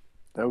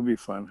 that would be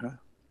fun, huh?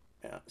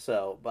 Yeah.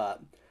 So,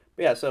 but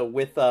yeah. So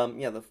with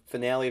the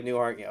finale of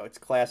Newhart, it's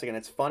classic, and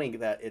it's funny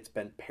that it's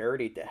been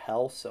parodied to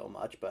hell so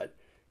much, but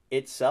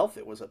itself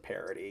it was a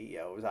parody.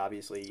 It was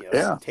obviously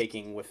Yeah.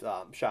 taking with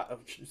a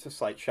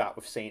slight shot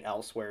with Saint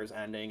Elsewhere's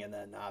ending, and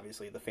then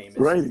obviously the famous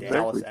Right,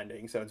 Dallas exactly.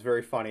 ending. So it's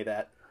very funny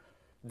that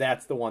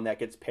that's the one that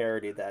gets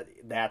parodied.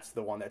 That's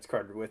the one that's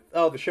credited with.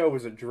 Oh, the show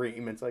was a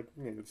dream. It's like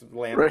it's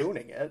Right,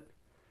 lampooning it.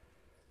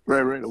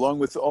 right. Along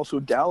with also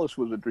Dallas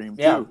was a dream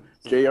Yeah.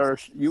 too. J.R.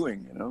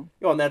 Ewing,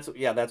 And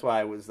that's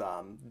why I was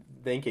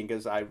thinking,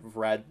 because I've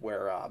read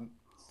where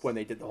when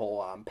they did the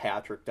whole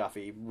Patrick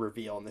Duffy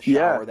reveal in the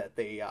shower, Yeah, that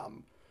they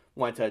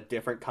went to a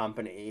different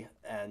company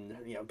and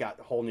got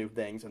whole new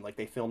things, and like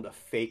they filmed a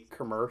fake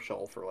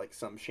commercial for like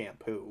some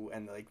shampoo,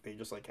 and like they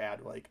just like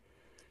had like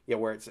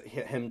where it's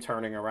him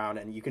turning around,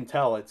 and you can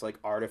tell it's like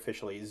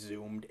artificially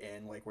zoomed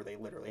in, like where they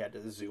literally had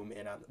to zoom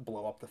in on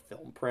blow up the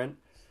film print.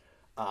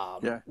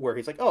 yeah. Where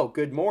he's like, "Oh,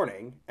 good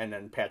morning," and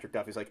then Patrick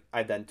Duffy's like,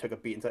 "I then took a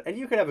beat and said, and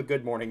you could have a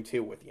good morning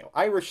too with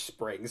Irish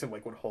Springs," and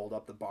like would hold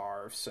up the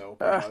bar of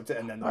soap,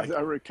 and then like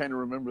I kind of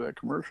remember that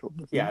commercial.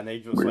 yeah, and they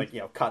just Weird.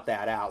 like cut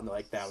that out, and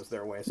like that was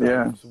their way. So I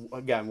Yeah, was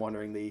again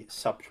wondering the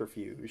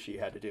subterfuge he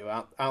had to do.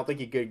 I don't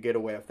think he could get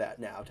away with that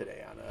now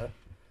today on a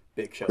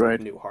big show like right.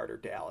 Newhart or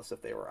Dallas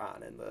if they were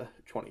on in the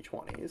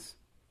 2020s.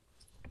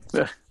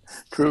 Yeah,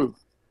 true.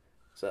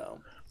 So.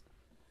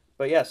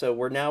 But yeah, so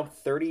we're now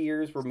 30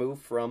 years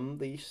removed from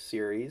the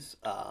series.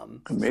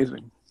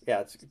 Amazing.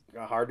 Yeah, it's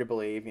hard to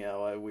believe.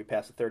 We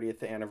passed the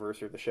 30th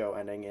anniversary of the show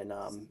ending in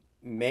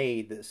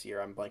May this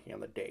year. I'm blanking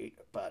on the date,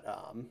 but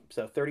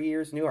so 30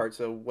 years Newhart.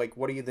 So like,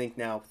 what do you think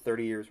now,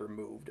 30 years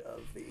removed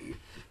of the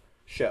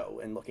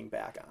show and looking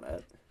back on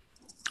it?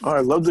 Oh,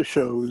 I love the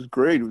show. It was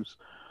great. It was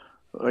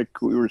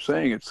like we were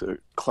saying, it's a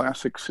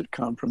classic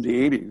sitcom from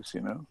the '80s.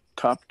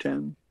 Top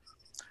 10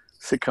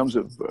 sitcoms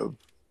of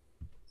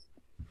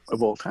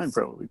all time,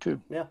 probably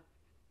too. Yeah.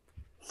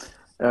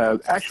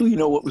 Actually,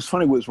 what was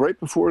funny was right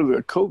before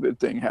the COVID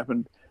thing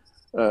happened,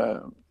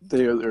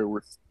 they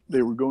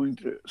were going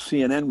to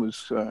CNN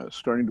was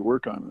starting to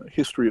work on a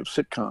history of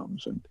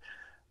sitcoms, and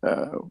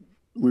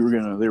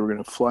they were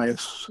gonna fly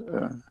us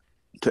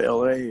to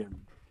LA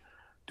and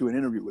do an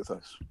interview with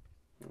us.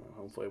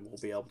 Hopefully, we'll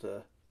be able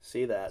to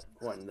see that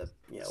when the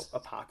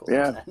apocalypse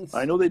Yeah, ends.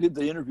 I know they did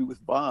the interview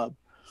with Bob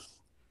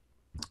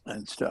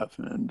and stuff,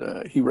 and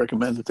he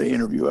recommended that they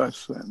interview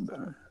us,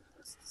 and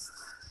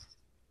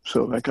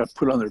so that got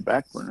put on their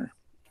back burner.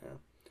 Yeah.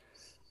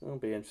 It'll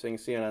be interesting.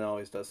 CNN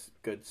always does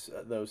good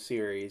those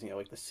series,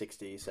 like the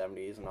 60s,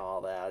 70s, and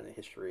all that, and the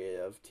history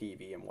of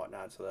TV and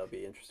whatnot. So that'll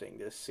be interesting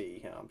to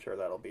see. I'm sure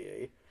that'll be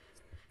a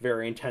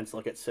very intense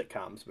look at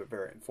sitcoms, but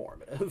very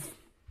informative.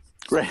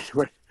 Right.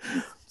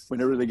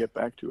 Whenever they get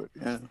back to it,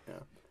 yeah.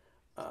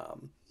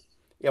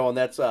 Well, and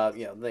that's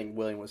the thing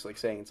William was like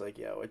saying. It's like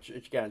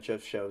it again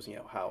just shows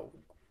how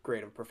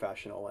great of a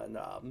professional and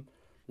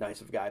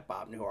nice of a guy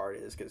Bob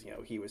Newhart is, because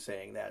he was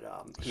saying that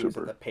he was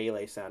at the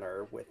Pele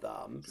Center with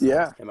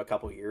him a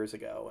couple years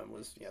ago and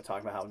was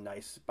talking about how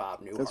nice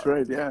Bob Newhart. That's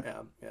right. Yeah.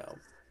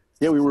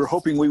 Yeah. We were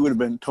hoping we would have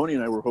been. Tony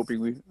and I were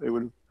hoping they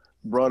would have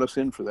brought us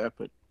in for that,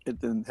 but it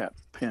didn't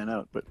pan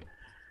out. But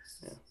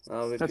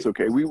that's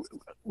okay.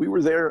 We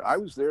were there. I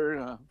was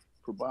there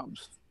for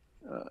Bob's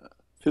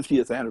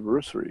 50th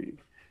anniversary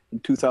in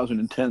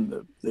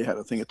 2010. They had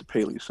a thing at the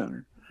Paley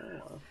Center. Oh,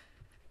 wow.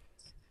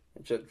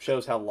 It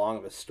shows how long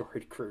of a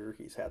storied career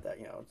he's had. That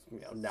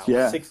now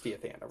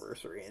 60th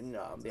anniversary in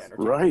the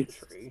entertainment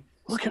industry.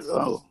 Look at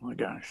my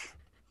gosh,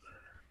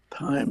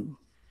 time,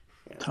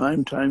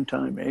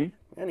 eh?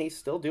 And he's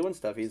still doing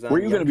stuff. He's on. Where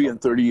are you going to be in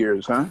 30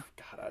 years, huh?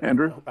 God,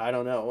 Andrew? I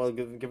don't know. Well,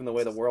 given the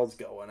way the world's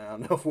going, I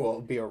don't know if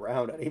we'll be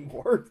around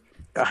anymore.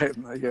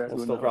 We'll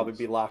still probably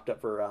be locked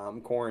up for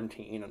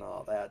quarantine and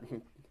all that.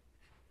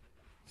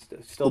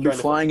 Still we'll be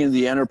flying in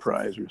the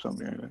Enterprise or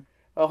something like that.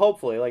 Oh,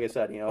 hopefully, like I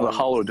said, the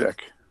holodeck.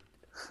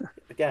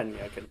 Again,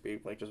 it could be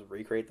like just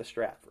recreate the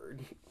Stratford.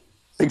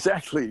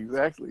 Exactly,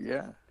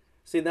 yeah.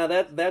 See, now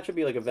that should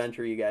be like a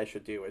venture you guys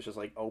should do. Is just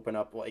like open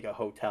up like a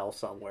hotel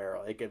somewhere,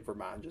 like in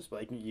Vermont. Just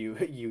like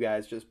you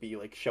guys just be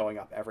like showing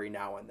up every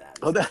now and then.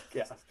 Oh, that...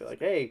 Yeah, be like,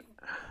 hey,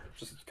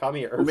 just come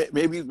here. Well,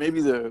 maybe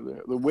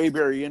the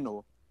Waybury Inn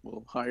will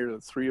hire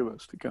the three of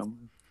us to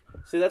come.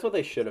 See, that's what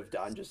they should have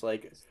done. Just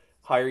like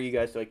hire you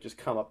guys to like just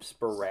come up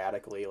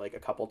sporadically, like a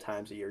couple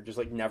times a year. Just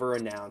like never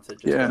announce it.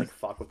 Just like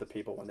fuck with the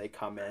people when they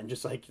come in.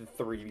 Just like the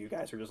three of you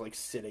guys are just like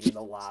sitting in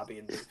the lobby,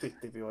 and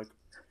they'd be like,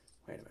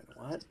 wait a minute,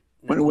 what?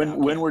 No,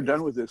 when we're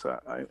done with this,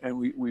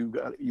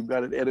 you've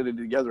got it edited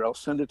together, I'll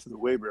send it to the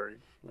Waybury.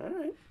 All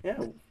right,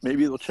 yeah.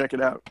 Maybe they'll check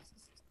it out.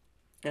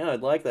 Yeah,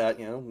 I'd like that.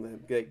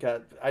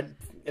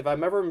 If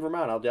I'm ever in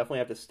Vermont, I'll definitely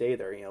have to stay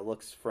there.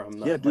 Looks from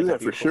do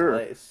that for sure.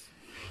 Place.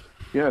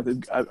 Yeah,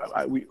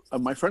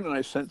 my friend and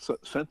I sent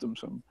them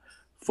some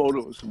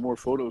photos and more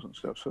photos and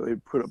stuff. So they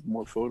put up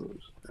more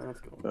photos That's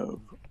cool. of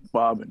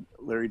Bob and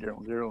Larry, Daryl,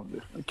 and Daryl,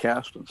 and the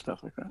cast and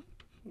stuff like that.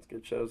 That's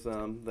good. Shows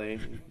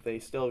they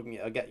still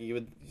get you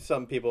with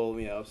some people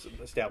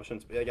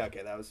establishments be like,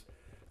 okay, that was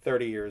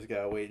 30 years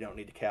ago. We don't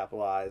need to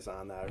capitalize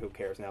on that. Who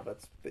cares now? But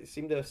they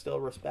seem to still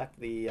respect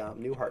the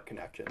Newhart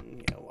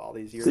connection. All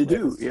these years. They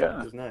later. do,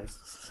 yeah. It's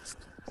nice.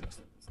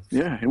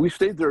 Yeah, and we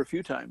stayed there a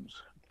few times.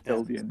 Yeah.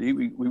 LD&D.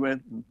 We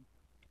went and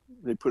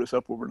they put us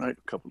up overnight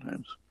a couple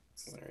times.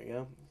 There you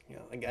go.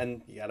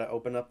 Again, you got to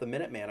open up the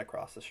Minuteman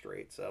across the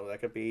street, so that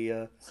could be.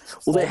 Well,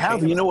 they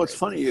have. What's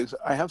funny is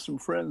I have some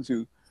friends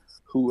who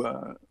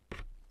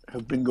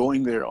have been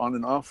going there on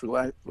and off for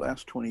the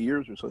last 20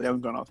 years or so. They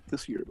haven't gone off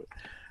this year,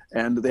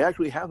 and they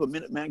actually have a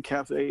Minuteman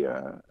Cafe,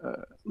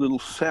 little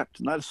set,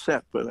 not a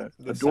set, but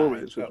a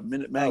doorway that says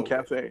Minuteman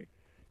Cafe.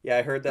 Yeah,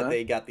 I heard that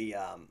they got the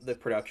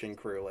production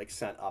crew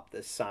sent up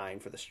this sign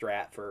for the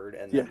Stratford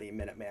and then the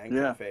Minuteman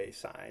Cafe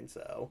sign.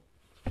 So,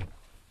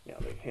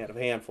 they had a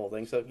handful of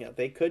things. So,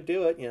 they could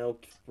do it.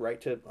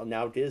 Right to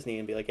now Disney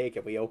and be like, hey,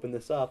 can we open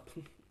this up?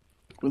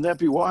 Wouldn't that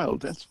be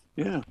wild?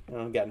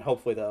 Again,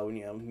 hopefully though,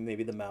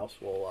 maybe the mouse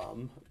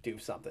will do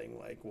something.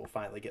 We'll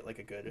finally get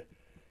a good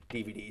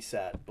DVD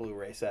set,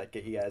 Blu-ray set,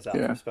 get you guys out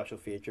for special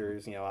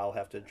features. I'll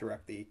have to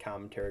direct the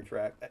commentary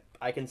track.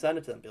 I can send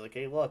it to them. Be like,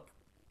 hey, look.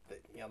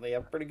 They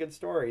have pretty good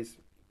stories.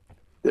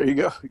 There you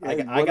go. I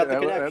got the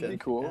connection. That'd be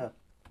cool.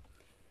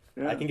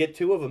 Yeah. I can get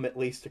two of them at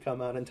least to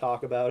come out and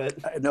talk about it.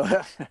 I know.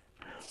 I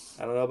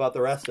don't know about the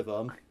rest of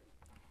them.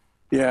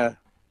 Yeah.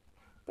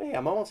 But yeah,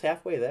 I'm almost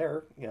halfway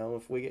there.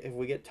 If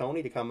we get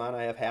Tony to come on,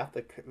 I have half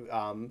the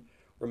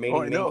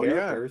remaining main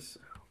characters.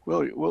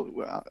 Yeah.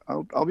 Well,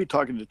 I'll be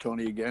talking to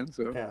Tony again.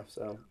 So yeah.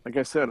 So like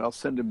I said, I'll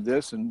send him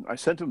this, and I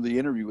sent him the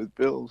interview with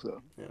Bill.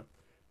 So yeah.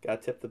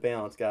 Got to tip the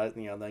balance. Got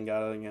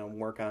to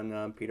work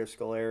on Peter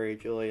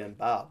Scolari, Julia, and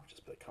Bob.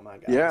 Just come on,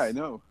 guys. Yeah, I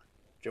know.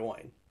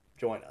 Join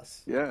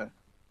us. Yeah,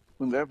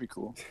 wouldn't that be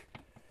cool?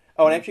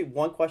 Oh, and actually,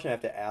 one question I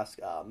have to ask.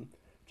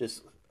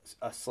 Just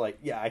a slight.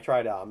 Yeah, I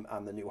tried on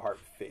the Newhart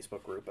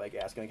Facebook group,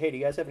 asking, hey, do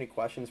you guys have any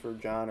questions for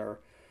John or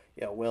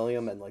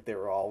William? And they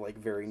were all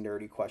very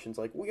nerdy questions,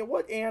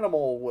 what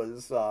animal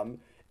was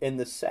in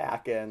the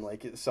sack, and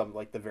some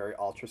the very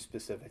ultra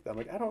specific. I'm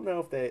I don't know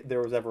if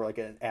there was ever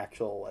an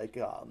actual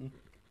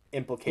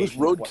implication.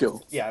 It was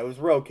roadkill. Yeah, it was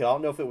roadkill. I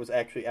don't know if it was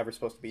actually ever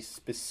supposed to be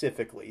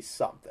specifically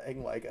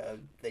something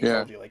they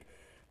told you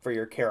for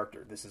your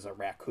character this is a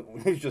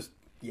raccoon. It's just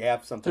you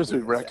have something. Just a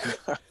raccoon.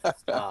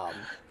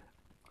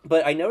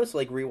 But I noticed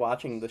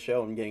rewatching the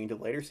show and getting into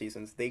later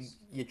seasons,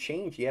 you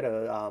changed. You had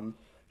a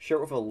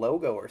shirt with a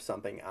logo or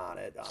something on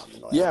it.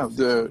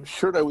 The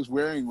shirt I was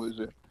wearing was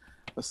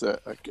a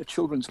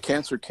children's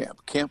cancer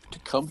camp, Camp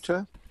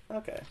Tecumseh.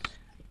 Okay.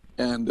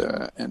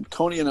 And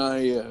Tony and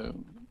I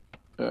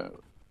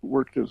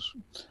were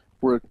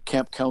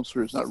camp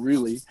counselors. Not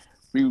really.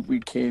 We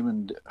came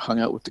and hung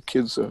out with the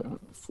kids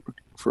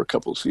for a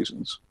couple of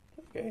seasons.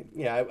 Okay.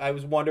 Yeah, I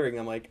was wondering.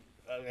 I'm I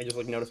just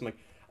noticed. I'm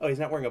oh, he's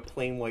not wearing a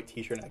plain white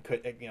T-shirt. And I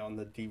could, on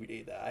the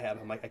DVD that I have,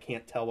 I'm I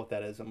can't tell what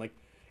that is. I'm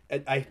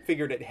I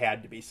figured it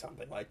had to be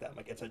something like that.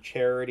 I'm it's a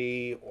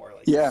charity or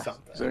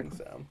something. Exactly.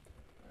 So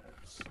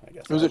I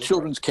guess it was a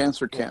children's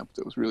cancer camp.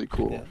 That was really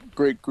cool. Yeah.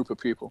 Great group of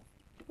people.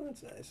 Well,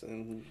 that's nice,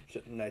 and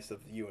nice of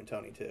you and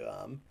Tony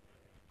to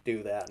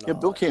do that. And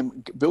Bill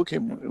came. Bill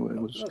came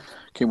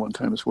one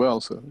time as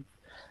well. So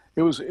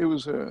it was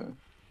a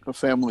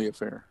family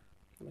affair.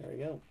 There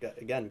you go.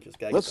 Again, just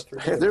gotta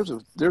get hey, there's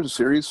a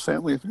serious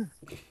family affair.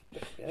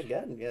 Yeah,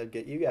 again,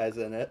 get you guys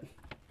in it.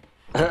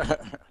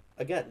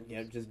 Again,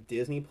 just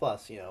Disney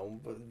Plus.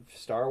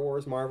 Star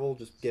Wars, Marvel.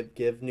 Just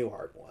give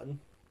Newhart one.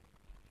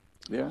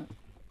 Yeah.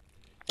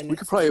 And we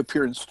could probably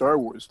appear in Star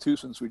Wars too,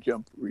 since we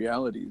jump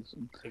realities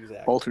and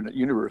alternate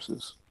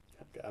universes.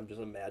 I'm just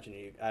imagining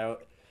you. I'm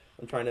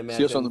trying to imagine.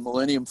 See us on the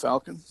Millennium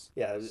Falcon.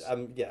 Yeah,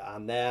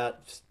 on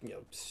that.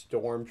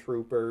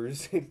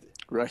 Stormtroopers.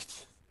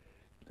 Right.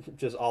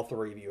 Just all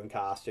three of you in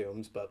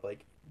costumes, but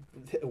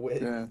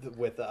with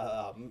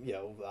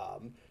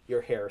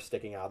your hair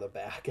sticking out of the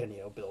back, and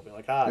Bill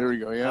being hi, there we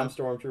go. Yeah, I'm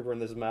Stormtrooper,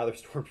 and this is my other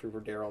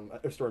Stormtrooper Daryl. And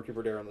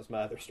this is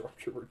my other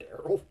Stormtrooper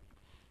Daryl.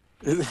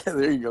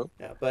 There you go.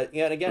 Yeah, but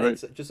and again,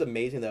 It's just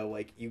amazing though.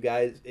 You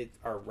guys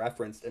are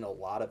referenced in a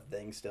lot of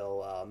things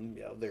still.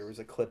 There was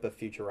a clip of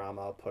Futurama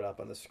I'll put up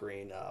on the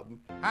screen.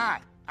 Hi,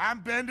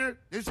 I'm Bender.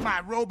 This is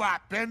my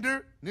robot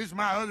Bender. This is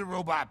my other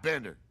robot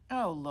Bender.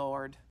 Oh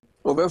Lord.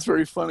 Well, that's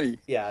very funny.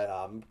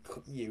 Yeah,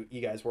 you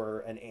guys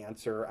were an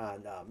answer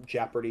on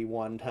Jeopardy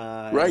one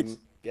time. Right.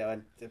 Yeah,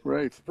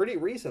 right. Pretty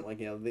recently.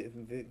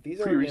 These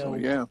are pretty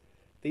recently. Yeah.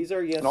 These are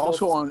and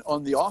also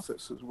on The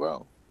Office as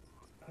well.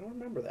 I don't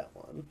remember that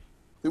one.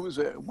 There was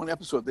one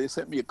episode. They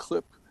sent me a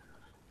clip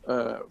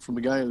from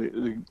the guy.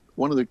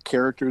 One of the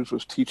characters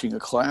was teaching a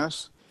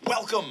class.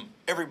 Welcome,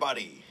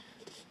 everybody.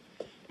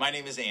 My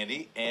name is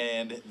Andy,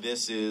 and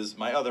this is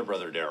my other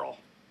brother, Daryl.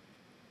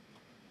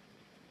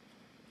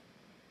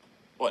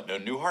 What, no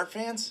Newhart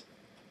fans?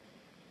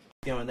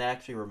 And that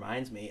actually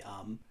reminds me,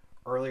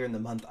 earlier in the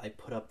month I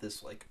put up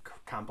this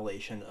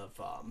compilation of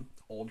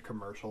old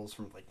commercials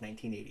from like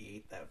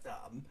 1988 that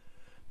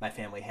my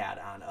family had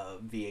on a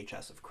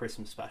VHS of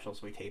Christmas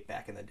specials we taped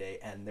back in the day,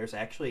 and there's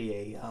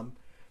actually a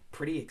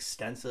pretty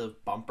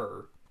extensive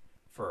bumper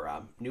for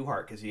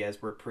Newhart, because you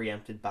guys were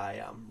preempted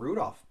by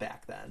Rudolph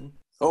back then.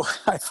 Oh,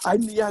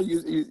 yeah,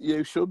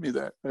 you showed me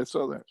that. I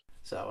saw that.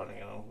 So,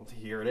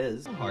 here it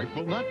is. Newhart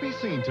will not be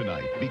seen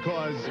tonight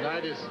because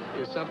tonight is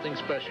something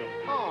special.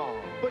 Oh,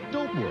 but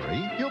don't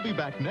worry, he'll be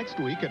back next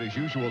week at his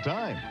usual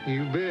time.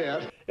 You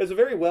bet. It was a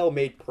very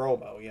well-made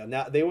promo.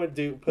 Now they would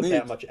put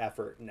that much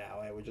effort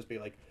now. It would just be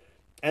like,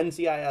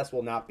 NCIS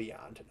will not be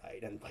on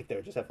tonight, and like they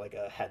would just have like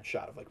a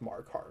headshot of like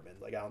Mark Harmon.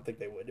 Like I don't think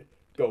they would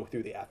go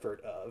through the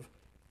effort of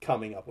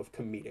coming up with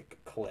comedic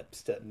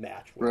clips to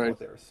match with what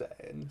they were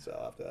saying. So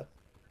I'll have to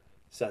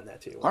send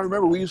that to you. I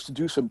remember we used to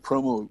do some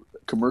promo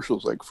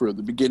commercials like for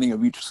the beginning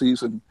of each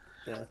season.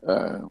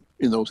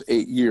 In those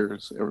 8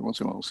 years, every once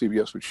in a while,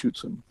 CBS would shoot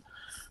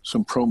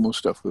some promo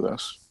stuff with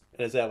us.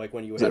 And is that like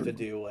when you would have to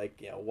do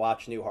like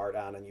watch Newhart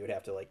on, and you would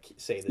have to like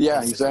say the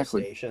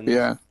exactly stations?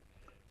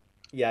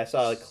 Yeah, I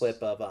saw a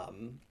clip of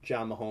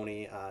John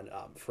Mahoney on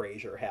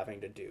Frasier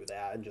having to do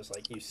that, and just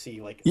like you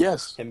see like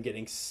him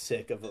getting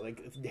sick of like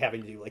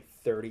having to do like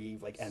 30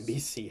 like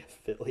NBC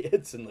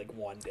affiliates in like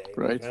one day.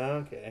 Right. Like,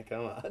 okay,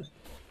 come on.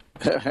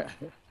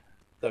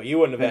 So you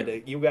wouldn't have had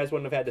to. You guys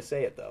wouldn't have had to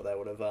say it though. That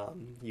would have.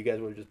 You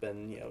guys would have just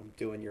been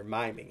doing your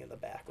miming in the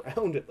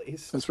background at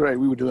least. That's right.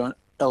 We would do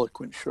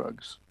eloquent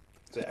shrugs.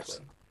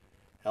 Exactly.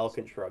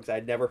 Eloquent shrugs.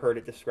 I'd never heard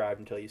it described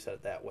until you said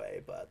it that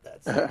way, but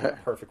that's a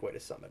perfect way to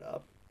sum it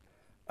up.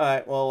 All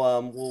right,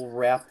 well, we'll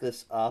wrap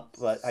this up,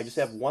 but I just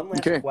have one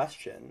last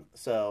question.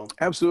 So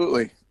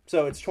absolutely.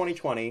 So it's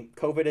 2020.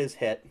 COVID has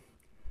hit.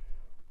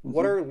 Mm-hmm.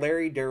 What are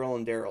Larry, Daryl,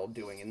 and Daryl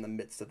doing in the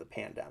midst of the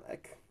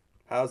pandemic?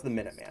 How's the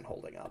Minuteman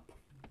holding up?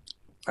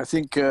 I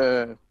think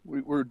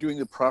we're doing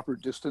the proper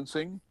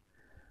distancing.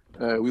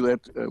 We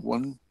let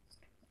one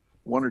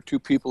or two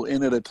people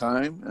in at a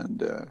time,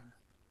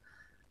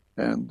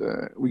 and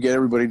we get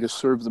everybody to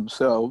serve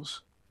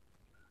themselves,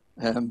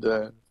 and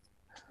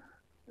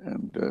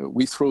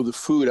we throw the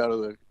food out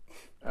of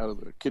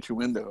the kitchen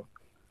window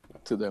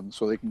to them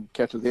so they can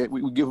catch it.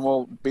 We give them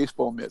all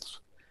baseball mitts,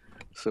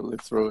 so they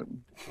throw it.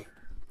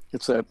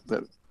 It's that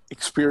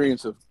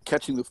experience of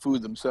catching the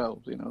food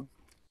themselves,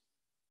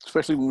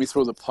 especially when we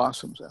throw the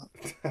possums out.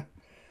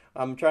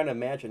 I'm trying to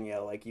imagine,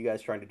 like you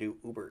guys trying to do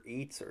Uber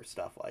Eats or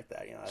stuff like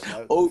that.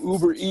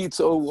 Uber Eats.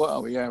 Oh,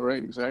 wow. Yeah,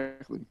 right.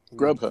 Exactly.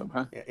 Grubhub,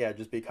 huh? Yeah,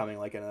 just becoming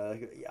like in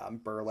a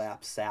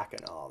burlap sack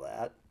and all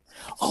that.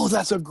 Oh,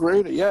 that's a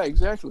great. Yeah,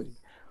 exactly.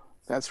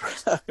 That's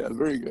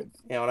very good.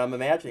 And I'm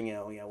imagining,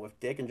 with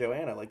Dick and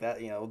Joanna like that,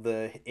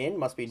 the inn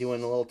must be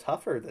doing a little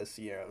tougher this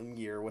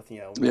year with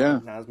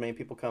not as many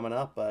people coming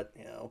up, but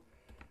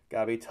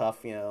gotta be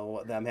tough,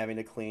 them having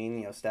to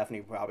clean.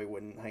 Stephanie probably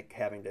wouldn't like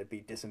having to be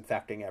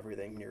disinfecting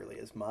everything nearly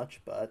as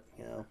much, but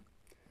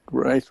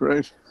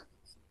Right.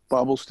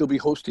 Bob will still be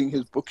hosting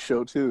his book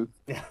show too.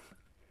 Yeah.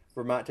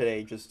 Vermont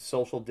Today, just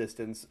social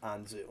distance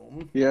on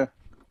Zoom. Yeah.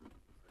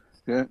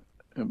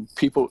 And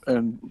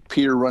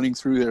Peter running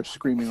through there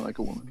screaming like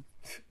a woman.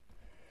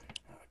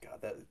 Oh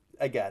God, that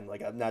again,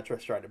 like I'm not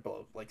just trying to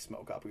blow like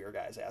smoke up your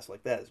guys' ass.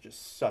 Like that is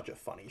just such a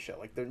funny show.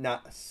 Like there's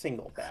not a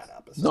single bad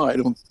episode. No, I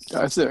don't.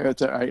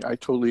 I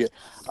totally.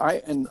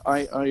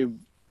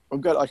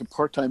 I've got like a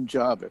part-time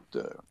job at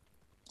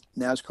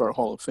NASCAR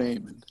Hall of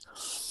Fame, and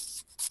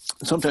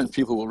sometimes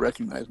people will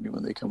recognize me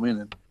when they come in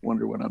and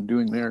wonder what I'm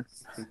doing there.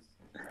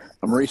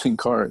 I'm racing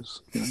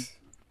cars.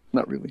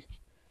 Not really.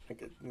 I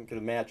could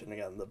imagine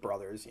again the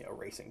brothers,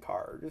 racing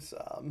cars.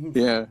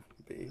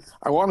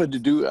 I wanted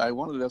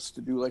us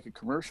to do like a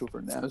commercial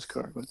for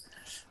NASCAR, but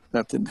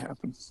that didn't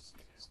happen.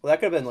 Well, that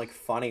could have been like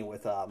funny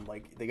with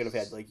like they could have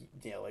had like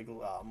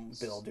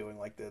Bill doing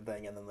like the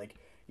thing, and then like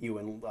you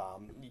and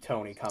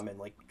Tony come in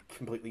like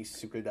completely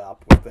suited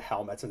up with the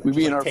helmets, and then we'd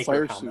be in our take fire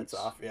your helmets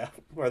suits off. Yeah,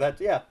 or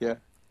that. Yeah. Yeah.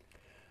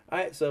 All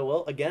right. So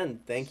well, again,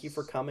 thank you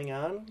for coming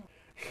on.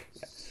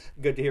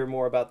 Good to hear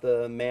more about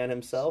the man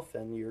himself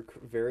and your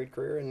varied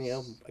career, and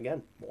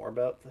again, more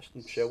about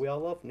the show we all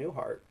love,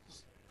 Newhart.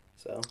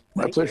 So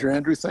my pleasure,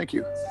 Andrew. Thank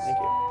you. Thank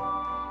you.